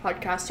effort to listen to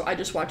podcasts. So I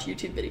just watch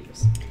YouTube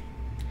videos.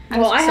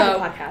 Well, I have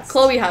So, a podcast.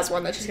 Chloe has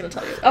one that she's gonna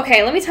tell you.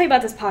 Okay, let me tell you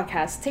about this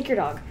podcast. Take your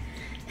dog.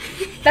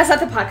 That's not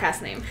the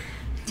podcast name.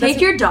 Take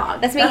your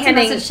dog. That's me That's a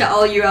handing. message to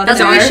all you out That's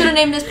there. what we should have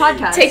named this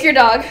podcast. Take your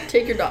dog.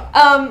 Take your dog.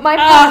 My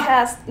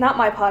podcast. Not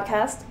my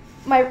podcast.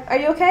 Are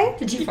you okay?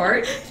 Did you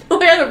fart?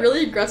 I had a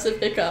really aggressive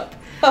hiccup.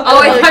 Oh,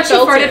 I Like, thought you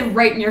felt farted it.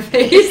 right in your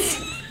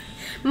face.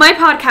 My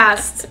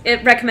podcast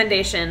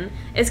recommendation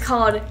is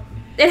called.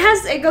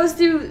 It goes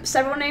through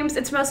several names.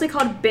 It's mostly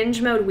called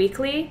Binge Mode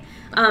Weekly,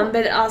 but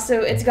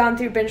it's gone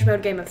through Binge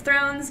Mode Game of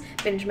Thrones,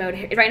 Binge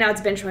Mode. Right now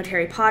it's Binge Mode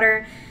Harry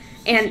Potter,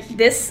 and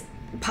this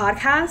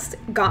podcast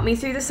got me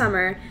through the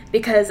summer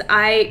because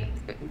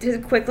just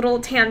a quick little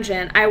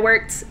tangent. I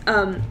worked.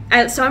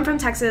 So I'm from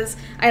Texas.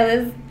 I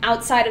live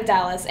outside of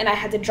Dallas, and I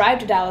had to drive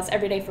to Dallas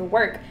every day for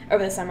work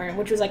over the summer,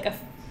 which was like a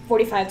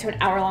 45 to an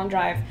hour long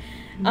drive,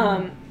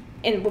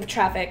 with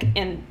traffic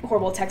and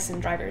horrible Texan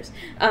drivers.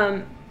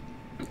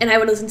 And I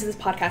would listen to this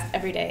podcast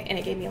every day, and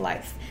it gave me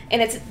life.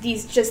 And it's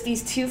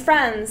these two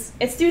friends.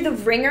 It's through the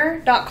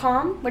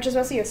ringer.com, which is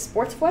mostly a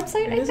sports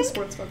website, It I is a think.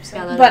 sports website.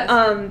 Yeah, But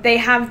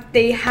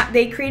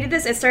they created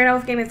this. It started out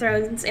with Game of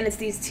Thrones, and it's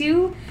these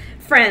two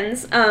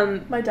friends,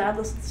 My dad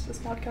listens to this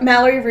podcast.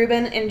 Mallory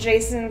Rubin and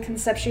Jason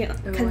Concepcion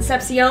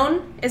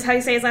is how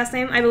you say his last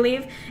name, I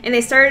believe. And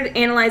they started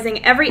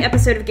analyzing every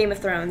episode of Game of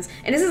Thrones.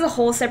 And this is a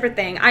whole separate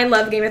thing. I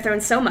love Game of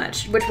Thrones so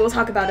much, which we'll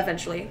talk about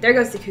eventually. There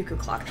goes the cuckoo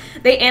clock.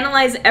 They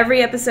analyze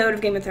every episode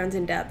of Game of Thrones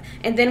in depth.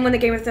 And then when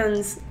when Game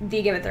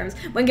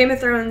of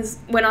Thrones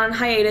went on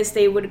hiatus,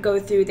 they went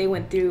through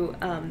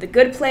The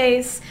Good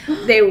Place.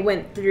 They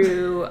went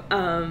through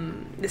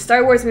the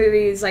Star Wars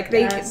movies. Like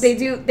they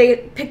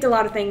picked a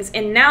lot of things,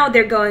 and now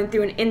they're going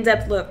through an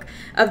in-depth look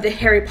of the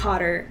Harry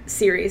Potter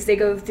series. They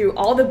go through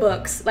all the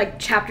books, like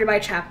chapter by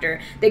chapter.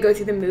 They go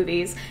through the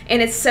movies,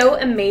 and it's so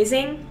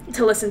amazing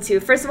to listen to.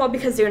 First of all,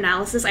 because their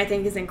analysis I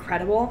think is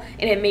incredible,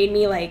 and it made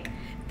me like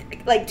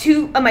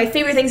two of my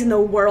favorite things in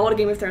the world,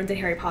 Game of Thrones and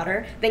Harry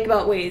Potter, think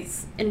about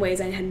ways I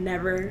had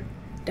never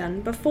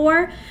done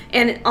before.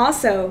 And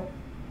also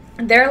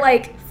their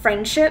like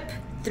friendship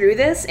through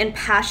this and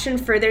passion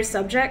for their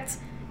subject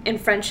and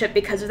friendship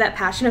because of that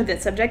passion of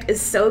that subject is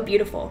so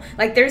beautiful.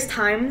 Like there's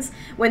times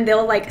when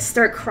they'll like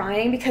start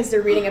crying because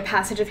they're reading a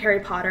passage of Harry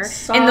Potter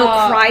and they'll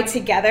cry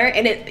together,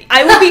 and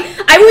I will be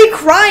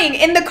crying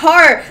in the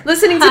car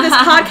listening to this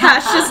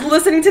podcast, just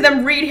listening to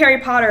them read Harry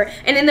Potter,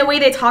 and in the way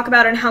they talk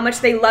about it and how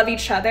much they love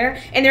each other.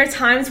 And there are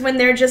times when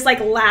they're just like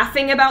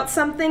laughing about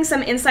some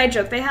inside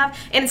joke they have,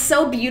 and it's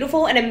so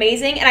beautiful and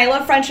amazing, and I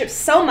love friendship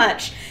so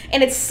much,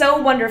 and it's so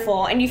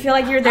wonderful, and you feel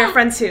like you're their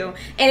friend too.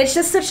 And it's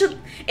just such a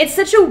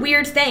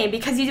weird thing,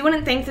 because you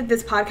wouldn't think that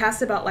this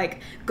podcast about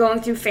like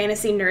going through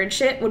fantasy nerd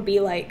shit would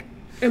be like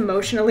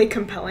emotionally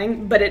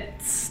compelling, but it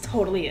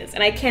totally is,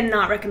 and I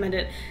cannot recommend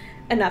it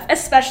enough,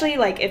 especially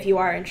like if you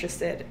are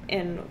interested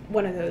in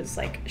one of those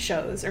like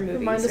shows or movies.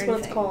 Remind us or what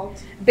it's anything.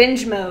 called.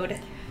 Binge Mode.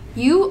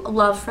 You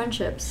love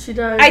friendships. She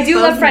does. I do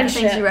Both love of the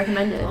friendship. things you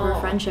recommended were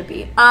Aw.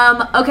 friendshipy.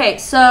 Okay,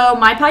 so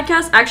my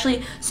podcast I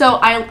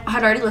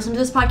had already listened to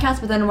this podcast,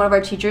 but then one of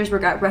our teachers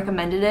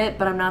recommended it,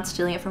 but I'm not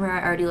stealing it from her.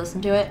 I already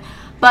listened to it.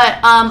 But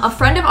a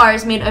friend of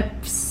ours made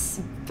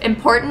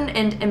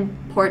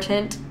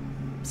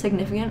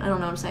significant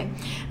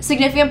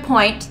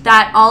point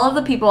that all of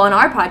the people on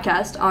our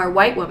podcast are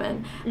white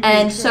women.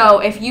 And so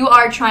if you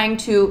are trying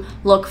to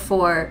look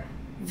for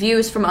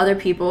views from other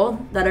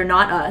people that are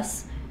not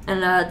us,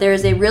 and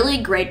there's a really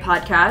great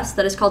podcast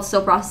that is called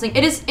Still Processing.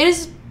 It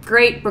is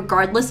great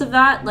regardless of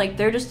that. Like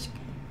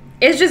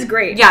it's just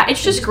great. Yeah,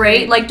 it's just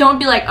great. Like don't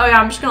be like, oh yeah,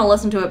 I'm just gonna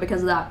listen to it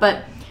because of that.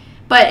 But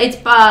it's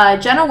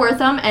Jenna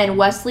Wortham and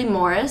Wesley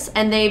Morris,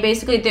 and they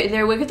basically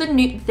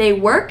they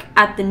work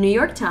at the New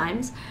York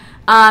Times,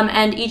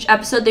 and each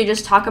episode they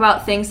just talk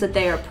about things that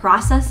they are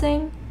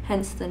processing,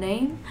 hence the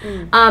name.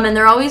 And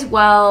they're always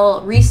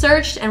well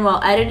researched and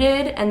well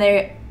edited, and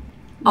they're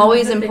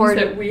always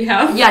important. That we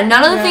have. Yeah,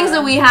 none of the things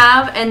that we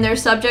have, and their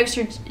subjects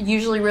are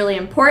usually really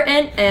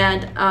important,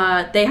 and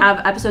they have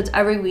episodes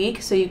every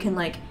week, so you can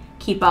like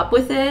keep up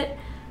with it.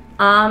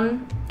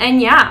 And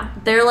yeah,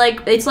 they're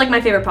like, it's like my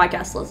favorite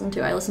podcast to listen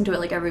to. I listen to it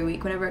like every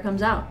week whenever it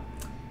comes out.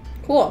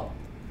 Cool.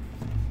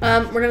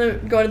 We're gonna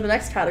go to the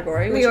next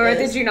category. Which Leora,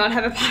 is... did you not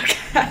have a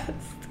podcast?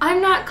 I'm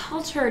not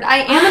cultured. I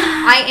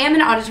am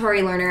an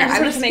auditory learner.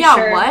 I was Yeah,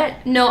 sure.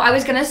 What? No, I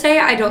was gonna say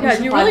I don't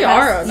listen to podcasts. You really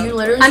are. You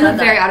literally I'm said a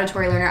very that.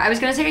 auditory learner. I was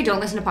gonna say I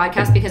don't listen to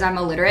podcasts because I'm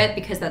illiterate,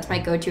 because that's my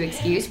go-to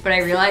excuse, but I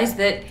realized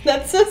that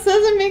That just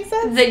doesn't make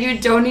sense. that you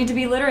don't need to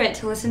be literate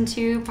to listen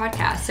to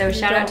podcasts. So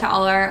shout out to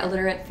all our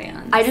illiterate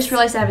fans. I just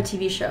realized I have a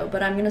TV show,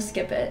 but I'm gonna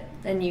skip it,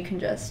 and you can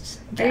just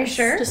guess. Are you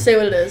sure? Just say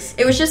what it is.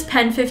 It was just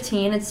Pen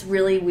 15. It's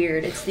really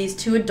weird. It's these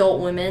two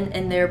adult women,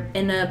 and they're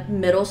in a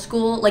middle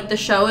school. Like, the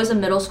show is a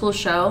middle school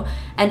show,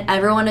 and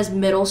everyone is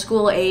middle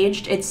school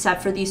aged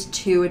except for these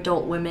two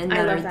adult women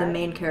that love are the that.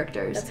 main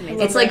characters. That's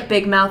amazing. It's like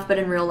Big Mouth, but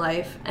in real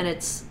life, and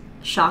it's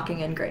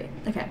shocking and great.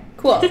 Okay.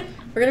 Cool.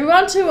 We're gonna move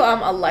on to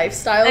a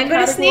lifestyle I'm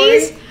gonna category.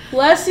 sneeze.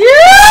 Bless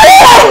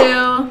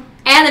you!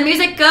 And the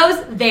music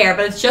goes there,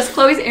 but it's just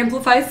Chloe's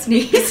amplified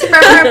sneeze.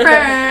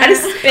 I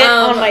just spit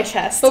on my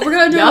chest. But we're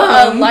gonna do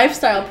Yum. a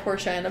lifestyle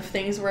portion of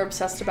things we're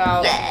obsessed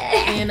about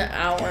in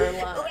our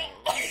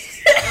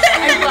lives.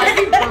 I'm glad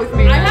you both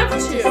made I that.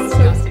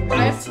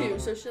 have two.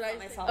 So should I?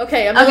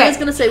 Okay, I'm always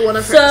gonna say one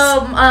of hers.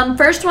 So,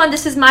 first one,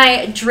 this is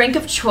my drink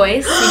of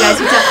choice. You guys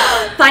need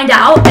to find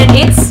out, and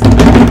it's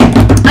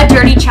a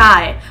dirty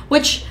chai,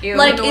 which, Ew,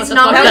 like, I don't know it's what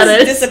the not... fuck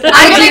that is.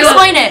 I'm gonna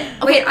explain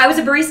it. Okay, I was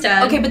a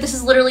barista. Okay, but this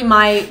is literally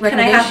my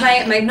recommendation. Can I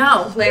have my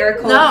No.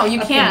 clerical No, you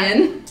can't.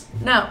 opinion?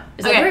 No.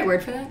 Is that the right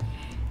word for that?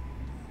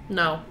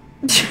 No.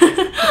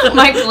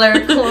 My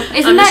clerical... I'm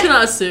just gonna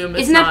assume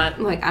it's Isn't not.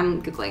 that like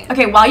I'm googling it?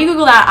 Okay, while you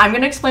Google that, I'm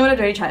gonna explain what a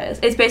dirty chai is.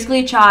 It's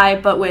basically chai,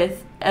 but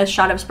with a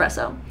shot of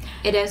espresso.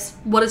 It is.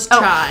 What is Oh.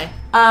 chai?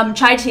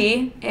 Chai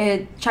tea.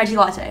 Chai tea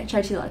latte.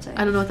 Chai tea latte.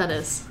 I don't know what that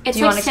is. It's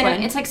you like wanna cinnamon.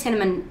 explain? It's like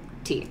cinnamon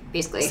tea,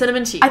 basically.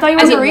 Cinnamon tea. I thought you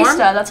were Is a it barista. warm?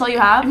 That's all you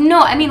have? No,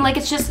 I mean like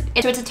it's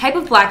a type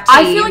of black tea.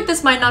 I feel like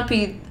this might not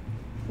be...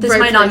 This Right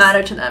might not place.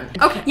 matter to them.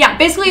 Okay. Yeah,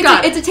 basically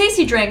Got it's a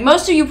tasty drink.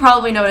 Most of you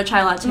probably know what a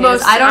chai latte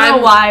Most- is. I don't know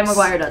I'm- why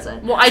McGuire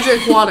doesn't. Well, I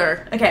drink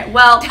water. Okay,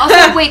 well...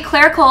 Also, wait,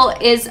 clerical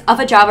is of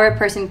a job or a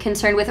person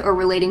concerned with or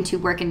relating to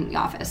work in the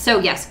office. So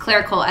yes,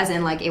 clerical as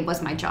in like it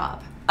was my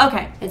job.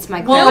 Okay. It's my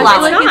We'll clerical.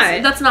 allow Like, it.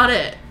 not. that's not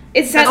it.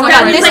 It says Okay,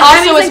 that this like, also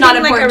that means, is like, not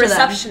being, important like to a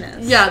them.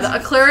 receptionist. Yeah, a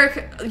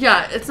cleric.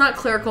 Yeah, it's not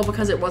clerical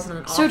because it wasn't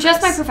an office. So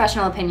just my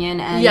professional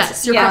opinion and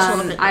Yes, your professional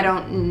opinion. I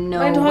don't know.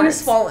 My dog words.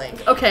 is falling.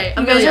 Okay,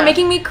 You guys are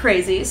making me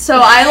crazy. So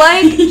I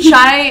like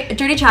chai,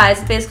 dirty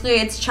chais. Basically,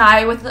 it's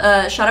chai with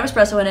a shot of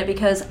espresso in it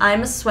because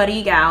I'm a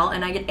sweaty gal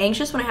and I get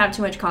anxious when I have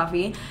too much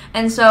coffee.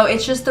 And so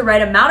it's just the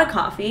right amount of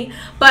coffee.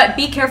 But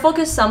be careful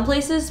because some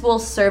places will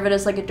serve it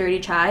as like a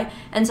dirty chai.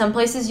 And some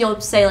places you'll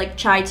say like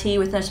chai tea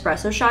with an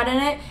espresso shot in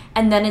it.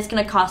 And then it's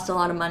going to cost a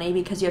lot of money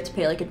because you have to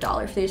pay like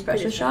 $1 for the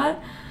espresso shot.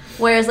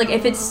 Whereas like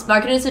if it's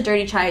marketed as a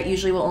dirty chai, it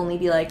usually will only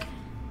be like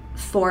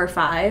 4 or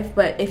 5.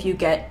 But if you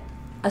get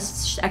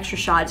extra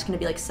shot, it's going to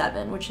be like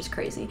 7, which is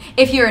crazy.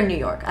 If you're in New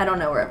York. I don't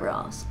know wherever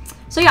else.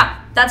 So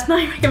yeah, that's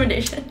my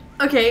recommendation.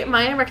 Okay,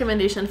 my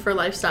recommendation for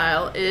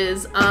lifestyle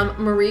is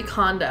Marie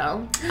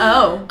Kondo.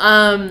 Oh.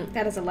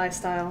 That is a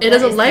lifestyle. It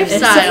is a It's a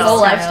lifestyle. whole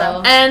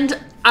lifestyle. And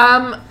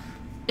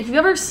if you've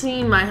ever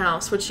seen my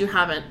house, which you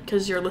haven't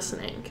because you're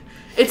listening,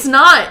 it's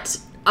not.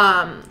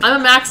 I'm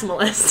a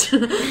maximalist.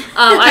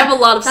 I have a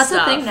lot of That's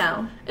stuff. a thing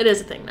now. It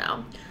is a thing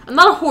now. I'm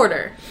not a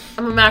hoarder.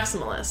 I'm a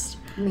maximalist.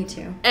 Me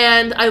too.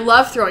 And I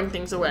love throwing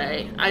things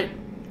away.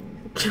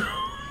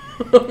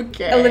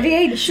 Okay.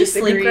 Olivia she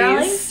sleep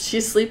growling?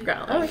 She's sleep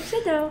growling. Oh,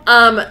 shit though.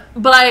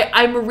 But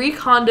I Marie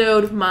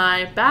Kondo'd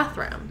my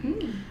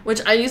bathroom,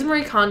 which I use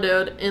Marie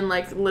Kondo'd in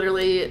like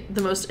literally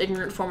the most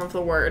ignorant form of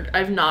the word.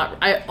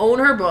 I own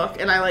her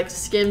book and I like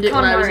skimmed it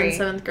when I was in KonMari.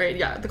 7th grade.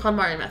 Yeah, the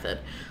KonMari method.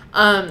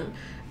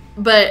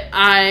 But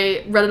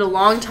I read it a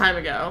long time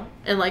ago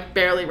and like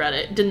barely read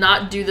it. Did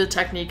not do the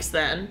techniques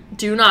then.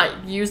 Do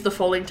not use the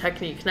folding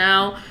technique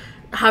now.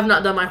 Have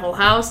not done my whole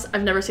house.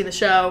 I've never seen the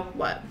show.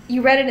 What?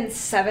 You read it in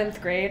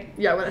 7th grade.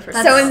 Yeah, when I first.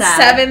 That's So in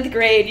sad. 7th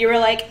grade, you were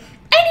like,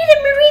 I need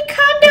a Marie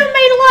Kondo in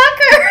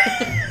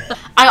my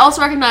locker. I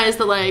also recognize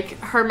that like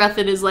her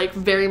method is like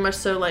very much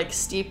so like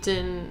steeped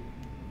in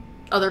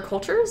other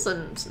cultures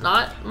and it's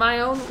not my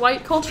own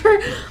white culture.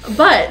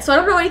 But so I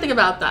don't know anything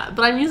about that.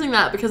 But I'm using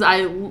that because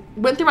I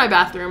went through my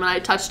bathroom and I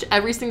touched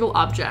every single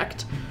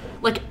object.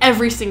 Like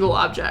every single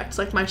object.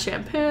 Like my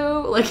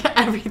shampoo, like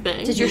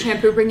everything. Did your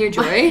shampoo bring you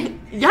joy?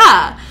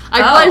 Yeah. I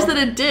realized Oh.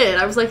 that it did.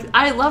 I was like,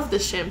 I love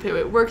this shampoo.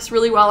 It works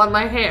really well on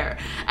my hair.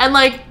 And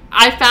like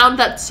I found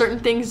that certain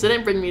things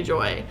didn't bring me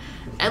joy.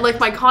 And like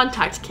my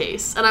contact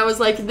case. And I was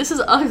like, this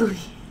is ugly.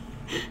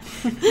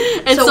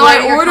 And so where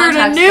I do your ordered a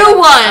contacts new go?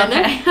 one.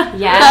 Okay.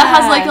 Yeah. That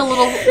has like a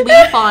little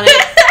leaf on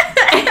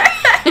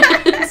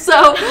it.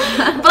 So,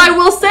 but I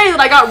will say that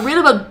I got rid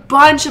of a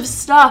bunch of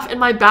stuff in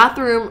my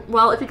bathroom.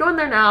 Well, if you go in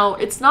there now,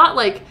 it's not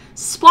like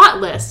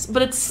spotless,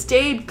 but it's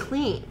stayed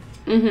clean.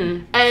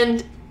 Mm-hmm.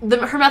 And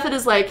her method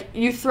is like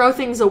you throw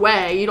things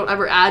away, you don't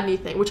ever add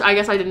anything, which I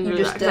guess I didn't do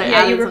just that. 'Cause I did. Yeah,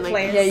 added you something.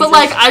 replace. Yeah, you But just-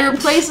 like I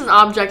replaced an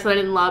object that I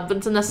didn't love, but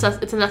it's a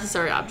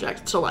necessary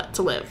object to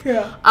live.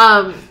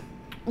 Yeah.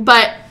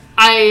 But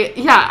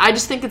I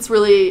just think it's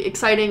really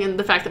exciting, and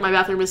the fact that my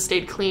bathroom has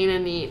stayed clean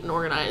and neat and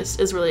organized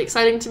is really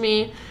exciting to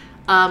me.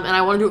 and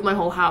I want to do it with my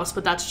whole house,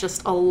 but that's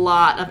just a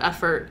lot of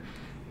effort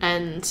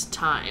and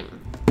time.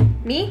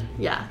 Me?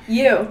 Yeah.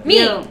 You. Me.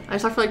 You. I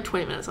talked for like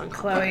 20 minutes on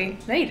Chloe.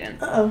 No, you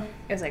didn't. Uh-oh.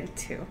 It was like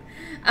 2. It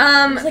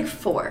was like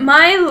 4.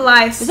 My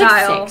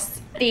lifestyle 6.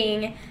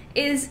 thing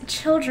is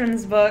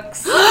children's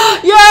books.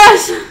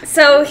 Yes!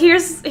 So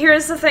here's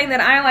the thing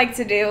that I like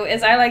to do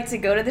is I like to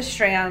go to the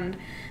Strand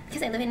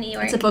because I live in New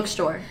York. It's a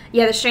bookstore.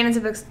 Yeah, the Strand is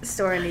a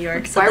bookstore in New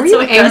York. Why were you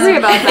angry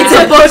about It's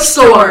that? a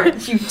bookstore.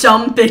 You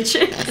dumb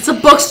bitches. It's a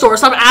bookstore,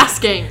 so I'm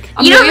asking.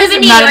 You don't live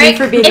in New mad at me York.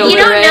 for being If you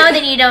don't illiterate. know,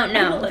 then you don't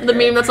know. The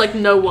meme that's like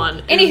no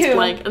one. And Anywho. it's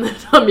blank, and then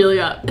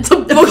Amelia. It's a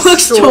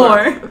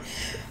Bookstore.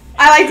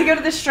 I like to go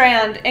to the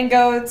Strand and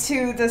go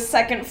to the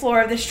second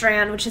floor of the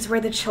Strand, which is where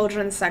the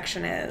children's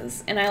section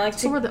is. And I like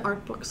So to. where the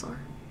art books are.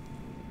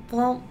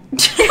 Well.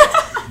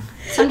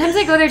 Sometimes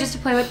I go there just to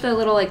play with the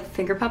little like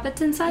finger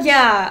puppets and such.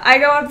 Yeah, I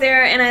go up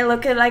there and I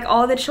look at like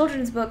all the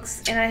children's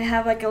books and I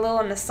have like a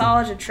little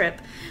nostalgia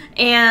trip.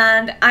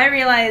 And I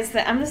realize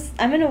that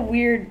I'm in a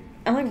weird.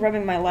 I'm like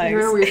rubbing my legs. You're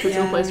in a weird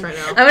physical place right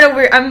now.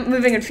 I'm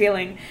moving and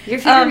feeling. You're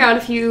figuring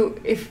out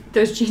if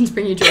those jeans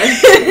bring you joy.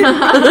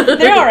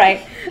 They're all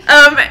right.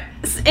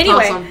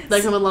 Anyway, Awesome.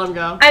 They come and let them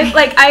go.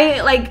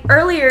 I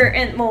earlier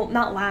in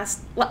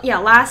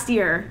last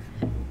year,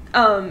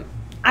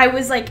 I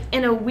was like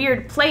in a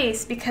weird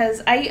place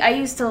because I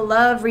used to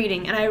love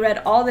reading and I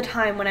read all the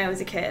time when I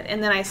was a kid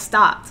and then I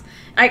stopped.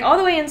 Like all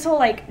the way until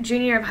like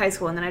junior year of high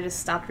school and then I just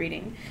stopped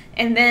reading.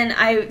 And then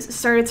I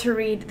started to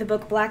read the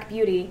book Black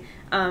Beauty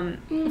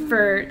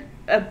for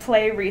a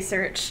play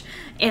research,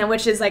 and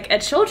which is like a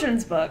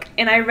children's book,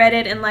 and I read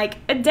it in like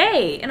a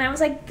day and I was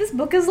like, this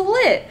book is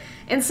lit.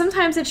 And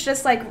sometimes it's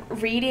just like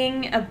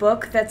reading a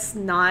book that's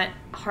not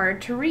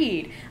hard to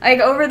read. Like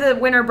over the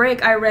winter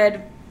break I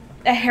read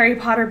a Harry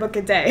Potter book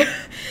a day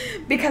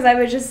because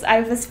I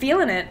was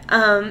feeling it.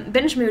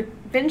 Binge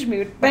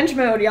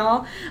mode,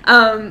 y'all.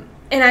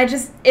 And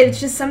it's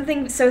just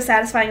something so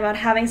satisfying about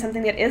having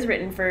something that is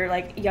written for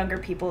like younger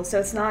people. So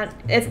it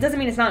doesn't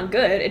mean it's not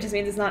good. It just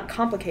means it's not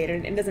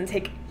complicated and doesn't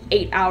take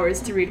 8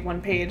 hours to read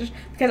one page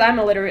because I'm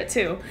illiterate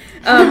too.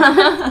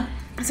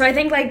 So I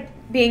think like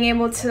being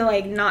able to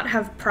like not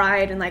have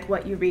pride in like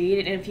what you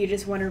read, and if you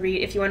want to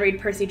read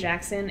Percy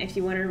Jackson, if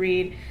you want to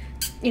read,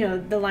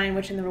 The Lion,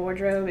 Witch, and the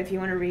Wardrobe, if you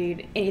want to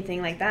read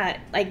anything like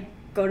that, like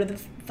go to the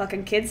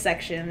fucking kids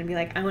section and be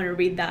like, I want to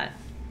read that.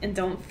 And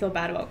don't feel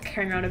bad about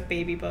carrying around a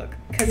baby book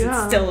because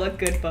it's still a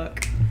good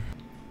book.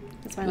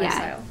 That's my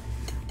lifestyle.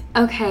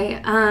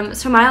 Okay,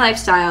 so my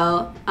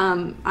lifestyle,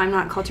 I'm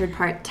not cultured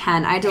part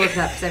 10. I had to look it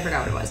up because I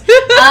forgot what it was.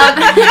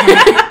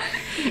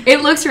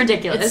 It looks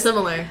ridiculous. It's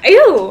similar.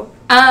 Ew!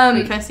 Wait,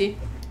 can I see?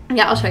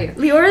 Yeah, I'll show you.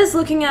 Leora's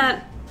looking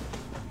at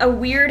a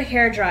weird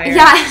hairdryer.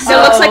 Yeah. So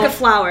it looks like a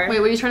flower. Wait,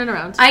 will you turn it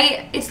around?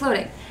 It's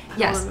loading.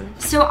 Yes.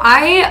 So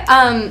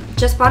I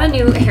just bought a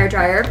new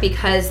hairdryer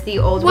because the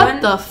old one.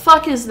 What the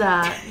fuck is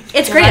that?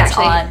 It's great that's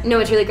actually. odd. No,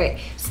 it's really great.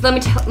 So let me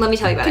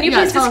tell you about Can it. you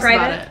please tell us describe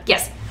about it?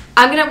 Yes.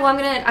 I'm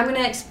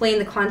gonna explain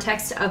the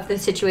context of the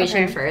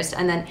situation Okay. first,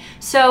 and then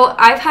so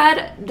I've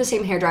had the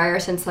same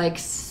hairdryer since like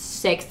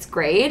 6th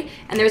grade,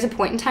 and there was a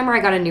point in time where I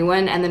got a new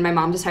one, and then my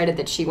mom decided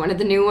that she wanted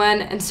the new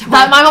one, and so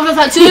My mom does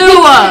that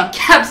too!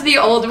 kept the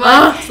old one.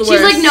 Ugh, it's the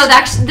She's like,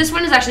 worst. no, this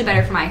one is actually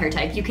better for my hair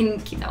type. You can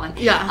keep that one.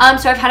 Yeah.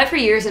 So I've had it for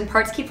years, and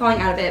parts keep falling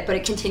out of it, but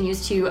it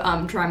continues to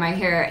dry my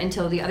hair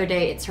until the other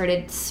day it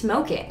started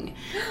smoking,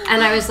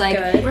 and I was like,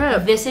 Good.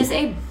 Rip. this is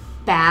a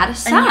bad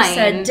sign. And you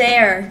said,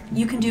 dare.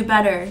 You can do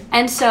better.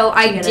 And so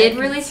I get did it?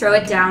 really throw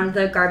it down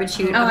the garbage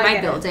chute of I my get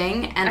it.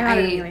 building, and I got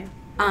it anyway.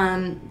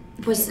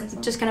 was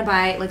just gonna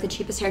buy like the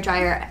cheapest hair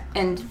dryer,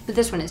 but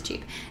this one is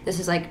cheap. This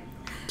is like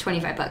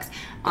 $25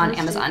 on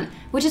Amazon,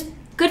 which is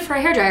good for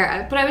a hair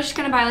dryer. But I was just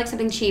gonna buy like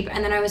something cheap,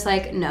 and then I was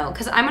like, no,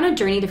 because I'm on a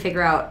journey to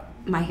figure out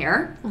my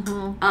hair. It's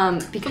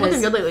looking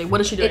Because good lately. What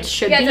is she doing? it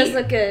should Yeah, be. it does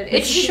look good.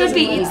 It should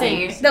be doesn't look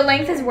easy. bad. The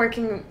length is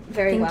working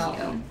very Thank well.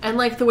 you. And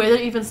like the way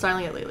that you've been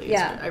styling it lately,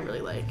 Yeah. I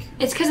really like.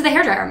 It's because of the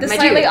hair dryer. The my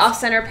slightly tubes.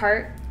 off-center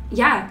part.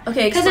 Yeah.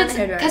 Okay, explain the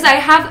hair dryer. Because I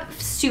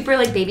have super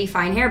like baby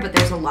fine hair, but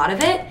there's a lot of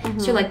it.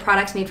 So like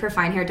products made for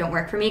fine hair don't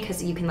work for me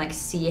because you can like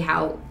see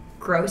how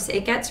gross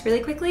it gets really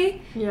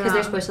quickly. Because Yeah.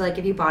 they're supposed to like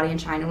give you body and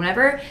shine and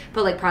whatever.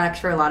 But like products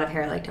for a lot of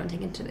hair like don't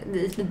take into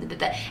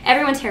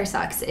everyone's hair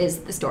sucks is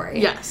the story.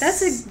 Yes.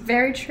 That's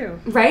very true.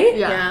 Right?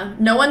 Yeah.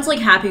 No one's like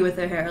happy with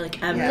their hair,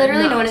 like ever.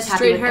 Literally no one is happy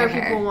Straight with hair their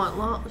hair. people want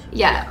long.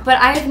 Yeah, but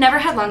I've never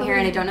had long hair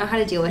and I don't know how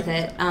to deal with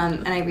it.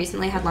 And I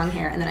recently had long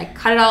hair and then I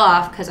cut it all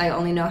off because I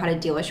only know how to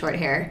deal with short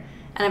hair.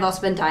 And I've also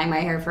been dyeing my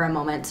hair for a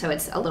moment, so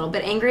it's a little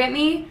bit angry at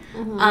me.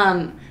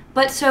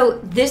 But so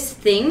this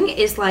thing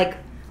is like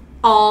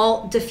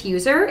all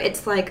diffuser.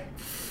 It's like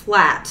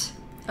flat.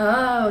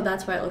 Oh,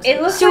 that's why it looks It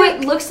like looks So like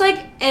it looks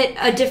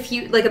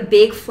like like a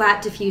big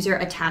flat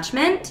diffuser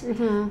attachment.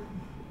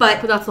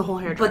 But But that's the whole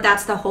hair. but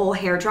that's the whole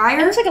hair it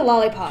dryer. looks like a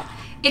lollipop.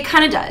 It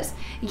kind of does.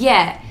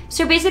 Yeah.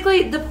 So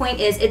basically the point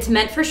is it's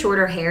meant for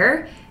shorter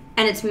hair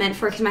and it's meant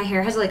for, because my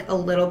hair has like a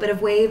little bit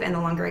of wave, and the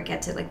longer it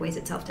gets, it like weighs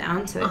itself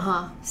down, so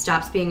it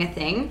stops being a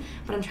thing.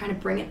 But I'm trying to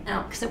bring it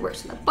out because it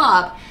works with a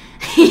bob.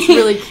 It's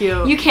really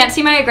cute. You can't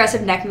see my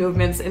aggressive neck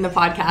movements in the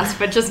podcast,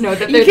 but just know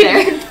that they're there.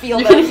 You can feel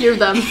You them. can hear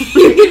them.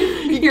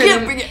 You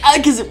can't bring it out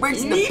because it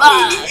works in the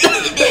bob.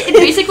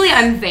 Basically,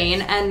 I'm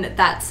vain, and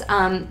that's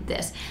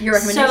this. Your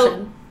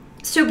recommendation.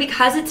 So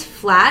because it's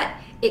flat,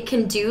 it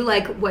can do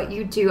like what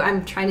you do.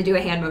 I'm trying to do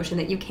a hand motion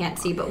that you can't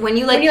see, but when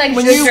you When you zhuzh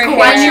your zhuzh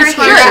hair your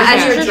hair.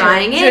 as you're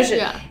drying it, Zhuzh it.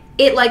 Yeah.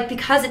 it like,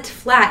 because it's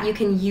flat, you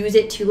can use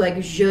it to like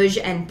zhuzh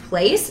and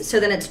place. So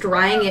then it's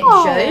drying it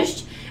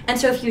zhuzhed. And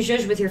so if you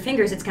zhuzh with your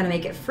fingers, it's gonna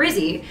make it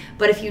frizzy.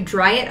 But if you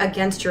dry it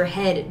against your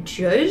head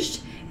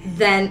zhuzhed,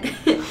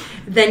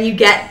 then you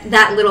get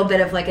that little bit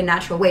of like a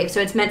natural wave.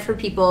 So it's meant for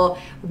people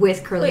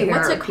with curly hair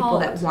what's or it people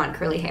that called? want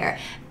curly hair.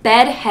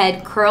 Bed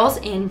Head Curls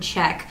in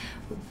Check,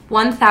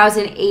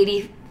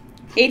 1080.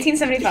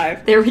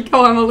 1875. There we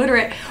go, I'm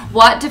illiterate.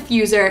 Watt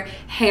diffuser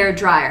hair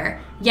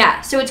dryer.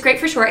 Yeah, so it's great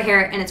for short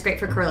hair and it's great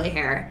for curly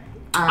hair.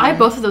 I have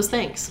both of those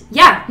things.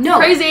 Yeah, no.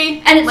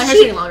 Crazy. And it's My hair's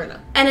cheap. getting longer now.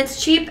 And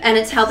it's cheap, and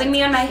it's helping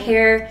me on my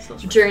hair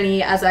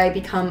journey as I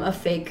become a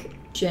fake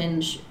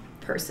ginge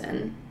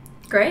person.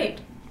 Great.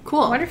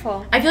 Cool.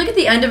 Wonderful. I feel like at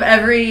the end of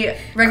every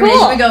recommendation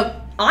Cool. we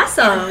go,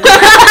 awesome.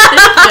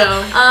 Thank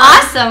you.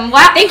 Awesome!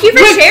 Wow. Thank you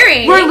for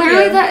sharing. We're Thank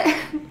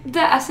literally you. the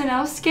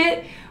SNL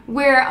skit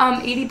where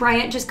Edie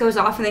Bryant just goes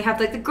off and they have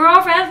like the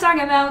girlfriends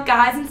talking about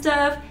guys and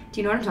stuff. Do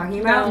you know what I'm talking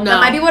about? No. That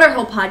might be what our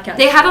whole podcast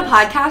They have a is.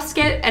 podcast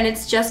skit and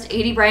it's just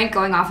Edie Bryant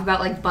going off about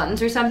like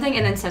buttons or something,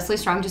 and then Cecily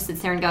Strong just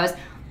sits there and goes,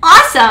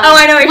 "Awesome! Oh,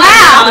 I know what you're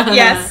Wow!" talking about.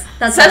 Yes.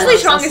 That's Cecily I love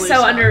Strong is Cecily so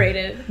Strong.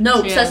 underrated.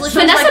 No, Yeah. Cecily Strong's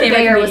Vanessa my favorite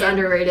Bayer was comedian.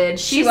 underrated.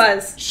 She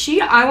was.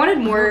 I wanted I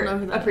don't know more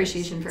who that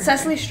appreciation for her.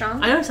 Cecily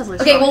Strong. I know Cecily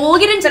Okay, Strong. well, we'll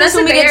get into this Vanessa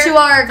when we get Bayer- to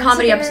our Vanessa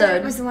comedy Bayer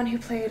episode. was the one who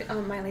played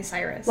Miley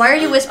Cyrus. Why are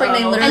you whispering?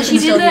 They Oh. literally And can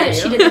still hear you.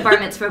 she did the Bar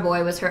Mitzvah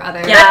Boy was her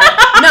other. Yeah.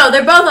 No,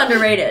 they're both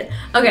underrated.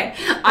 Okay.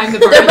 I'm the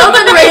They're both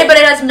underrated, but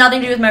it has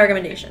nothing to do with my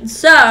recommendation.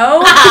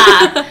 So,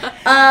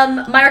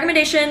 my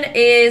recommendation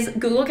is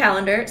Google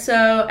Calendar.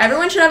 So,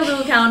 everyone should have a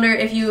Google Calendar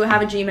if you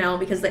have a Gmail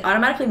because they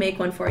automatically make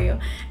one for you.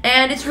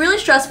 And it's really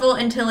stressful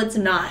until it's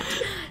not.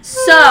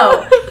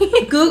 So,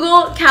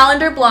 Google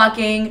Calendar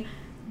blocking.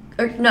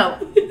 Or, no,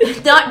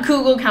 not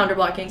Google Calendar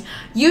blocking.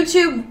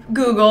 YouTube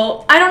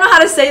Google. I don't know how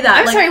to say that.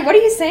 I'm Like, sorry, what are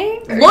you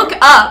saying? look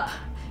up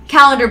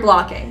calendar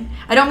blocking.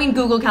 I don't mean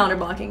Google Calendar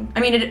blocking. I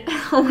mean it.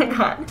 Oh my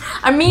god.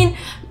 I mean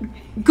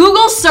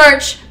Google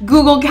search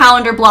Google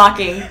Calendar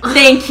blocking.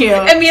 Thank you.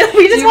 Amelia,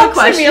 we just you have a watched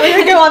question?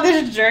 Amelia go on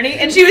this journey,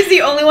 and she was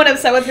the only one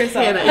upset with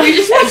herself. Hannah. We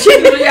just watched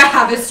Amelia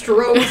have a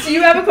stroke. Do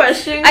you have a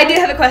question? I do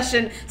have a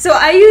question. So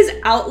I use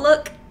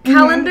Outlook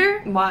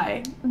calendar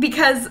Why?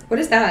 because What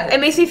is that?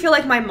 it makes me feel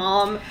like my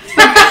mom.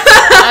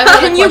 I have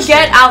Can a you question.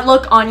 get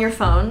Outlook on your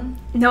phone?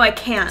 No, I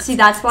can't. See,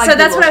 that's why. So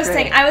that's what I was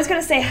Google's saying. great. I was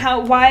gonna say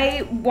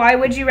why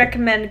would you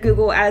recommend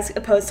Google as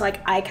opposed to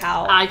like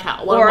iCal?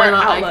 iCal. Or Why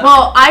not Outlook. iCal?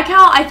 Well,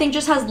 iCal I think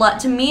just has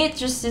to me it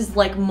just is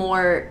like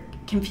more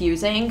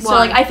confusing. So Why?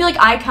 like I feel like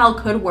iCal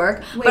could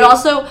work, Wait. but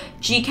also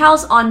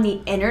GCal's on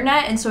the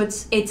internet, and so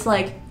it's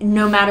like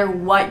no matter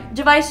what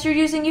device you're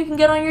using, you can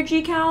get on your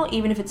GCal,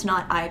 even if it's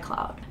not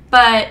iCloud.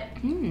 But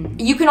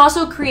you can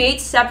also create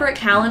separate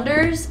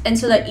calendars, and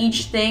so that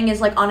each thing is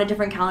like on a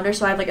different calendar.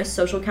 So I have like a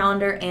social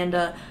calendar and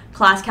a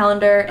class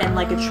calendar and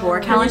like a chore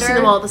Can you calendar. see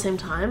them all at the same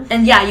time?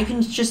 And yeah, you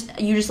can just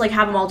like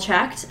have them all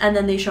checked, and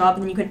then they show up,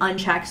 and then you can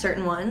uncheck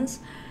certain ones.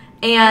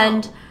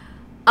 And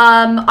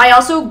I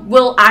also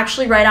will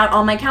actually write out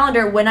on my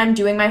calendar when I'm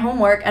doing my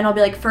homework, and I'll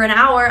be like, for an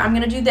hour I'm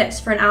gonna do this,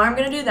 for an hour I'm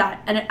gonna do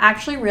that, and it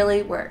actually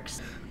really works.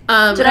 Did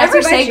I That's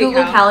ever by say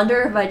Google GCal.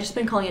 Calendar? Or have I just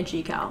been calling it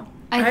GCal?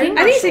 I think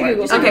I think you said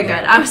Google. Okay,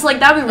 good. I was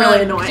like, that'd be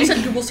really annoying. You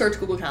said Google search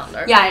Google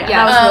Calendar. Yeah,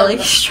 Yeah. that was really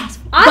Um,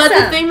 stressful. Awesome. But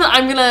the thing that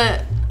I'm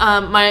gonna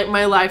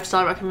my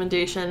lifestyle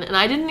recommendation, and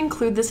I didn't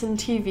include this in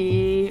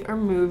TV or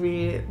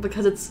movie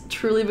because it's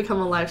truly become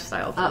a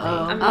lifestyle for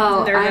I'm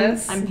Oh,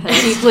 nervous. I'm I'm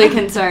pissed. deeply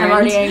concerned. I'm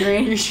already me. angry.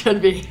 You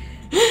should be.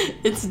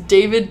 It's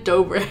David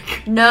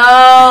Dobrik. No.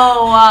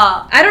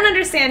 I don't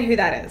understand who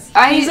that is.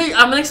 I'm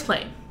gonna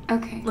explain.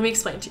 Okay. Let me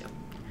explain to you.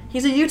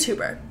 He's a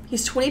YouTuber.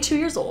 He's 22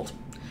 years old.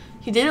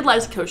 He dated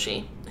Liza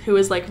Koshy, who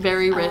is like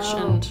very rich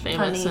and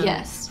famous funny. and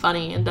Yes.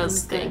 funny and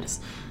does good. things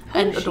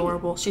and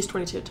adorable. She's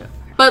 22 too.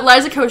 But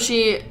Liza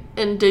Koshy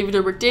and David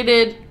Dobrik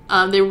dated.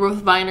 They were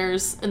both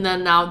Viners, and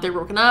then now they're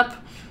broken up.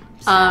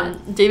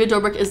 David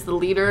Dobrik is the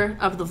leader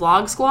of the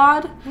Vlog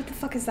Squad, What the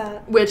fuck is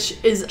that? which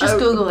is Just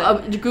Google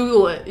it.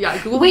 Google it. Yeah,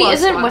 Google. Wait, Vlog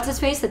isn't Squad. what's his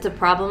face that's a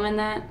problem in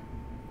that?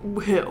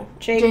 Who?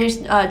 Jake.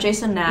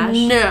 Jason Nash.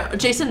 No,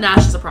 Jason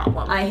Nash is a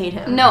problem. I hate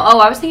him. No,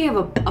 I was thinking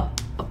of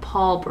a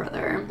Paul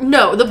brother.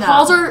 No, the No.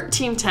 Pauls are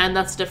Team 10.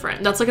 That's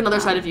different. That's like another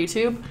side of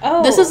YouTube.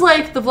 Oh. This is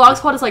like the Vlog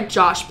Squad is like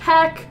Josh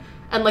Peck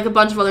and like a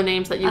bunch of other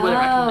names that you wouldn't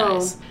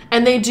recognize.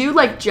 And they do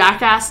like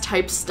jackass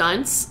type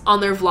stunts on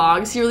their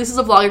vlogs. He releases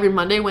a vlog every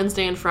Monday,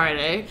 Wednesday, and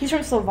Friday. He's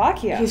from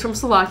Slovakia. He's from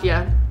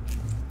Slovakia.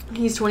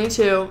 He's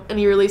 22, and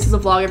he releases a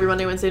vlog every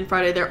Monday, Wednesday, and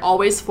Friday. They're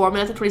always 4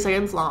 minutes and 20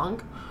 seconds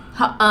long.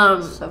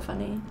 So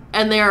funny.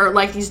 And they're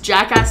like these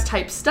jackass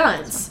type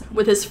stunts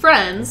with his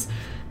friends.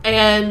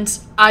 And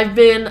I've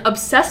been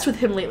obsessed with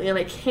him lately, and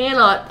I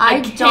cannot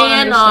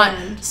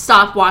understand.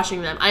 stop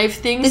watching them. I have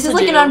things This to is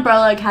like do. an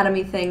Umbrella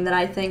Academy thing that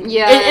I think...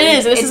 Yeah. It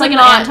is. This It's is like an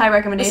not-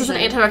 anti-recommendation. This is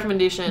an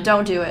anti-recommendation.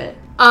 Don't do it.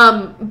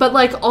 But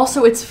like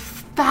also it's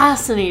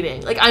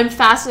fascinating. Like I'm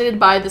fascinated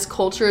by this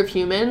culture of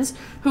humans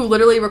who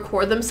literally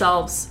record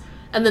themselves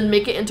and then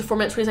make it into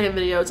 4-minute, 20-second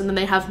videos, and then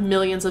they have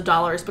millions of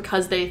dollars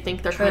because they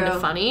think they're kind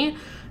of funny.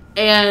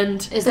 And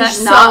Is They're that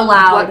so not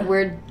loud. what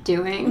we're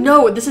doing?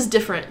 no, this is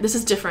different.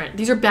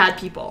 These are bad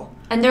people.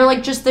 And they're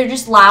just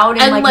loud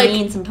and, And, like, like,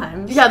 mean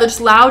sometimes. Yeah, they're just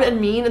loud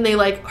and mean, and they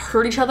like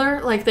hurt each other.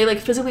 Like they like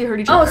physically hurt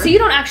each other. Oh, so you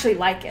don't actually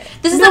like it?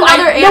 This is No,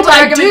 another but I do.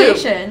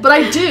 anti-recommendation. But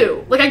I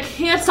do. Like, I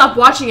can't stop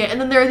watching it. And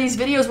then there are these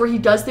videos where he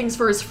does things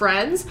for his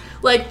friends.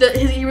 Like,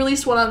 he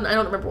released one on, I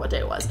don't remember what day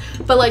it was.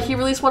 But, like, he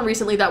released one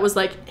recently that was,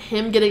 like,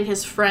 him getting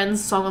his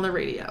friend's song on the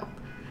radio.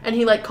 And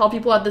he, like, called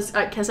people at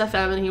Kiss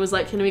FM, and he was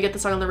like, can we get the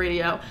song on the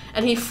radio?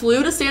 And he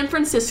flew to San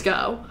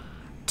Francisco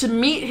to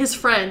meet his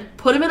friend,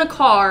 put him in a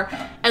car,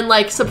 and,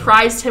 like,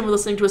 surprised him with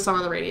listening to his song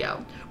on the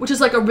radio. Which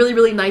is, like, a really,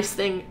 really nice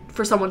thing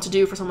for someone to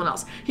do for someone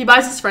else. He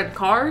buys his friend's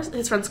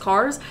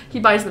cars, he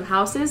buys them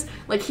houses,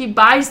 like, he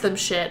buys them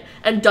shit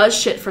and does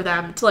shit for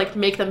them to, like,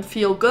 make them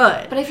feel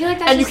good. But I feel like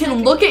that's And you just can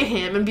like look at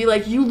him and be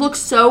like, you look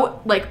so,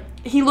 like,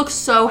 he looks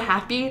so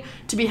happy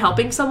to be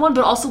helping someone,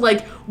 but also,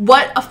 like,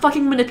 what a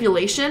fucking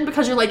manipulation,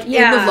 because you're, like, in the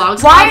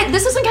vlogs. Why?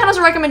 This doesn't count as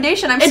a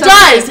recommendation. It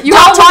does. You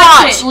have to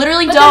watch. It.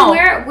 Literally But don't.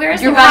 then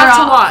where's You the have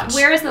line? to watch.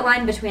 Where is the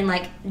line between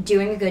like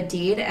doing a good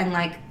deed and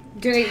like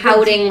Doing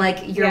touting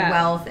like your Yeah.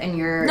 wealth and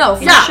your No,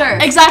 for Yeah, sure.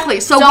 exactly.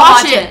 So Don't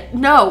watch watch it.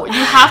 No, you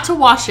have to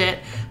watch it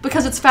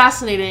because it's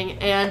fascinating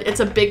and it's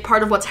a big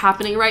part of what's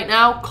happening right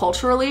now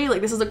culturally. Like,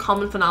 this is a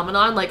common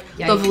phenomenon. Like,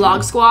 the Yikes.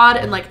 Vlog Squad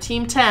and, like,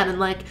 Team 10 and,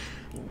 like,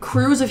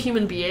 crews of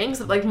human beings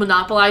that, like,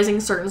 monopolizing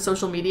certain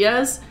social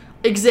medias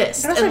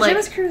exist. But also, And, like,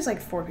 Jenna's crew is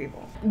like 4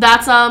 people.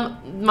 that's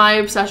my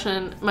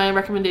obsession. My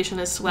recommendation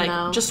is to, like,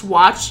 No. just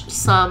watch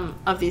some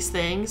of these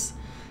things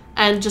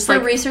and just, For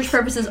like, research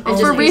purposes just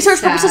only. for be research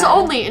sad. purposes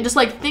only, and just,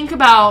 like, think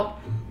about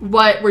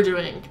what we're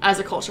doing as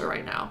a culture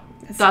right now.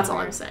 That's all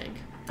I'm saying.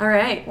 All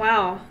right.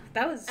 Wow,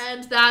 that was.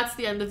 And that's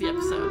the end of the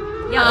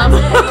episode. Yeah,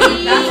 that's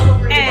it. That's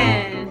what we're doing.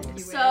 And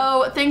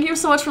So thank you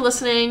so much for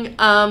listening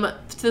to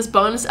this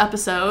bonus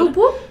episode.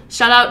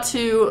 Shout out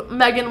to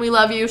Megan, we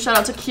love you. Shout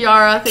out to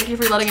Kiara, thank you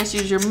for letting us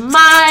use your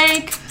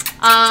mic.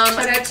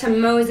 Shout out to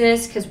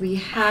Moses because we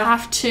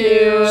have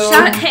to.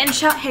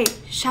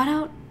 shout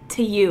out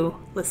to you,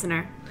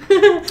 listener. For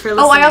listening.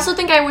 Oh, I also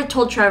think I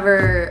told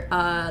Trevor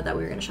that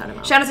we were gonna shout him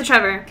out. shout out to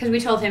Trevor. because we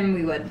told him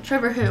we would.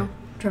 Trevor who?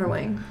 Trevor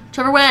Wang.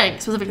 Trevor Wang,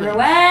 specifically.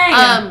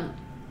 Away.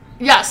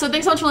 Yeah, so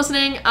thanks so much for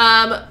listening.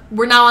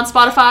 We're now on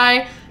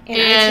Spotify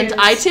and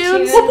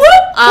iTunes. too.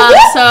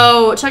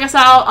 So check us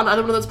out on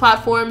either one of those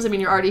platforms. I mean,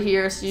 you're already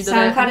here, so you did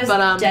SoundCloud it. is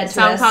But dead to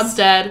SoundCloud's us.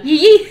 dead.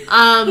 Yee.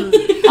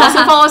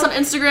 Also follow us on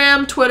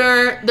Instagram,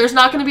 Twitter. There's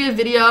not going to be a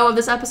video of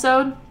this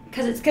episode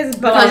Because it's Because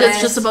because it's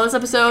Bonus. just a bonus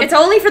episode. it's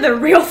only for the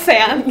real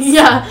fans.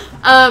 Yeah.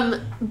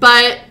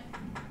 But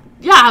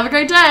yeah, have a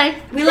great day.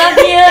 we love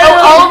you.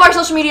 All of our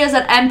social media is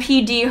at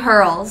MPD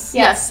Hurls.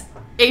 Yes.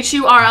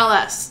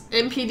 HURLS.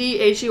 MPD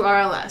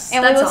HURLS.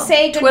 And That's we will all.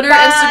 say goodbye. Twitter,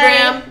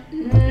 Instagram.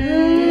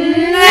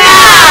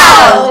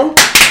 No!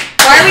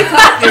 Why are we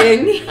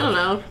clapping? I don't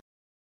know.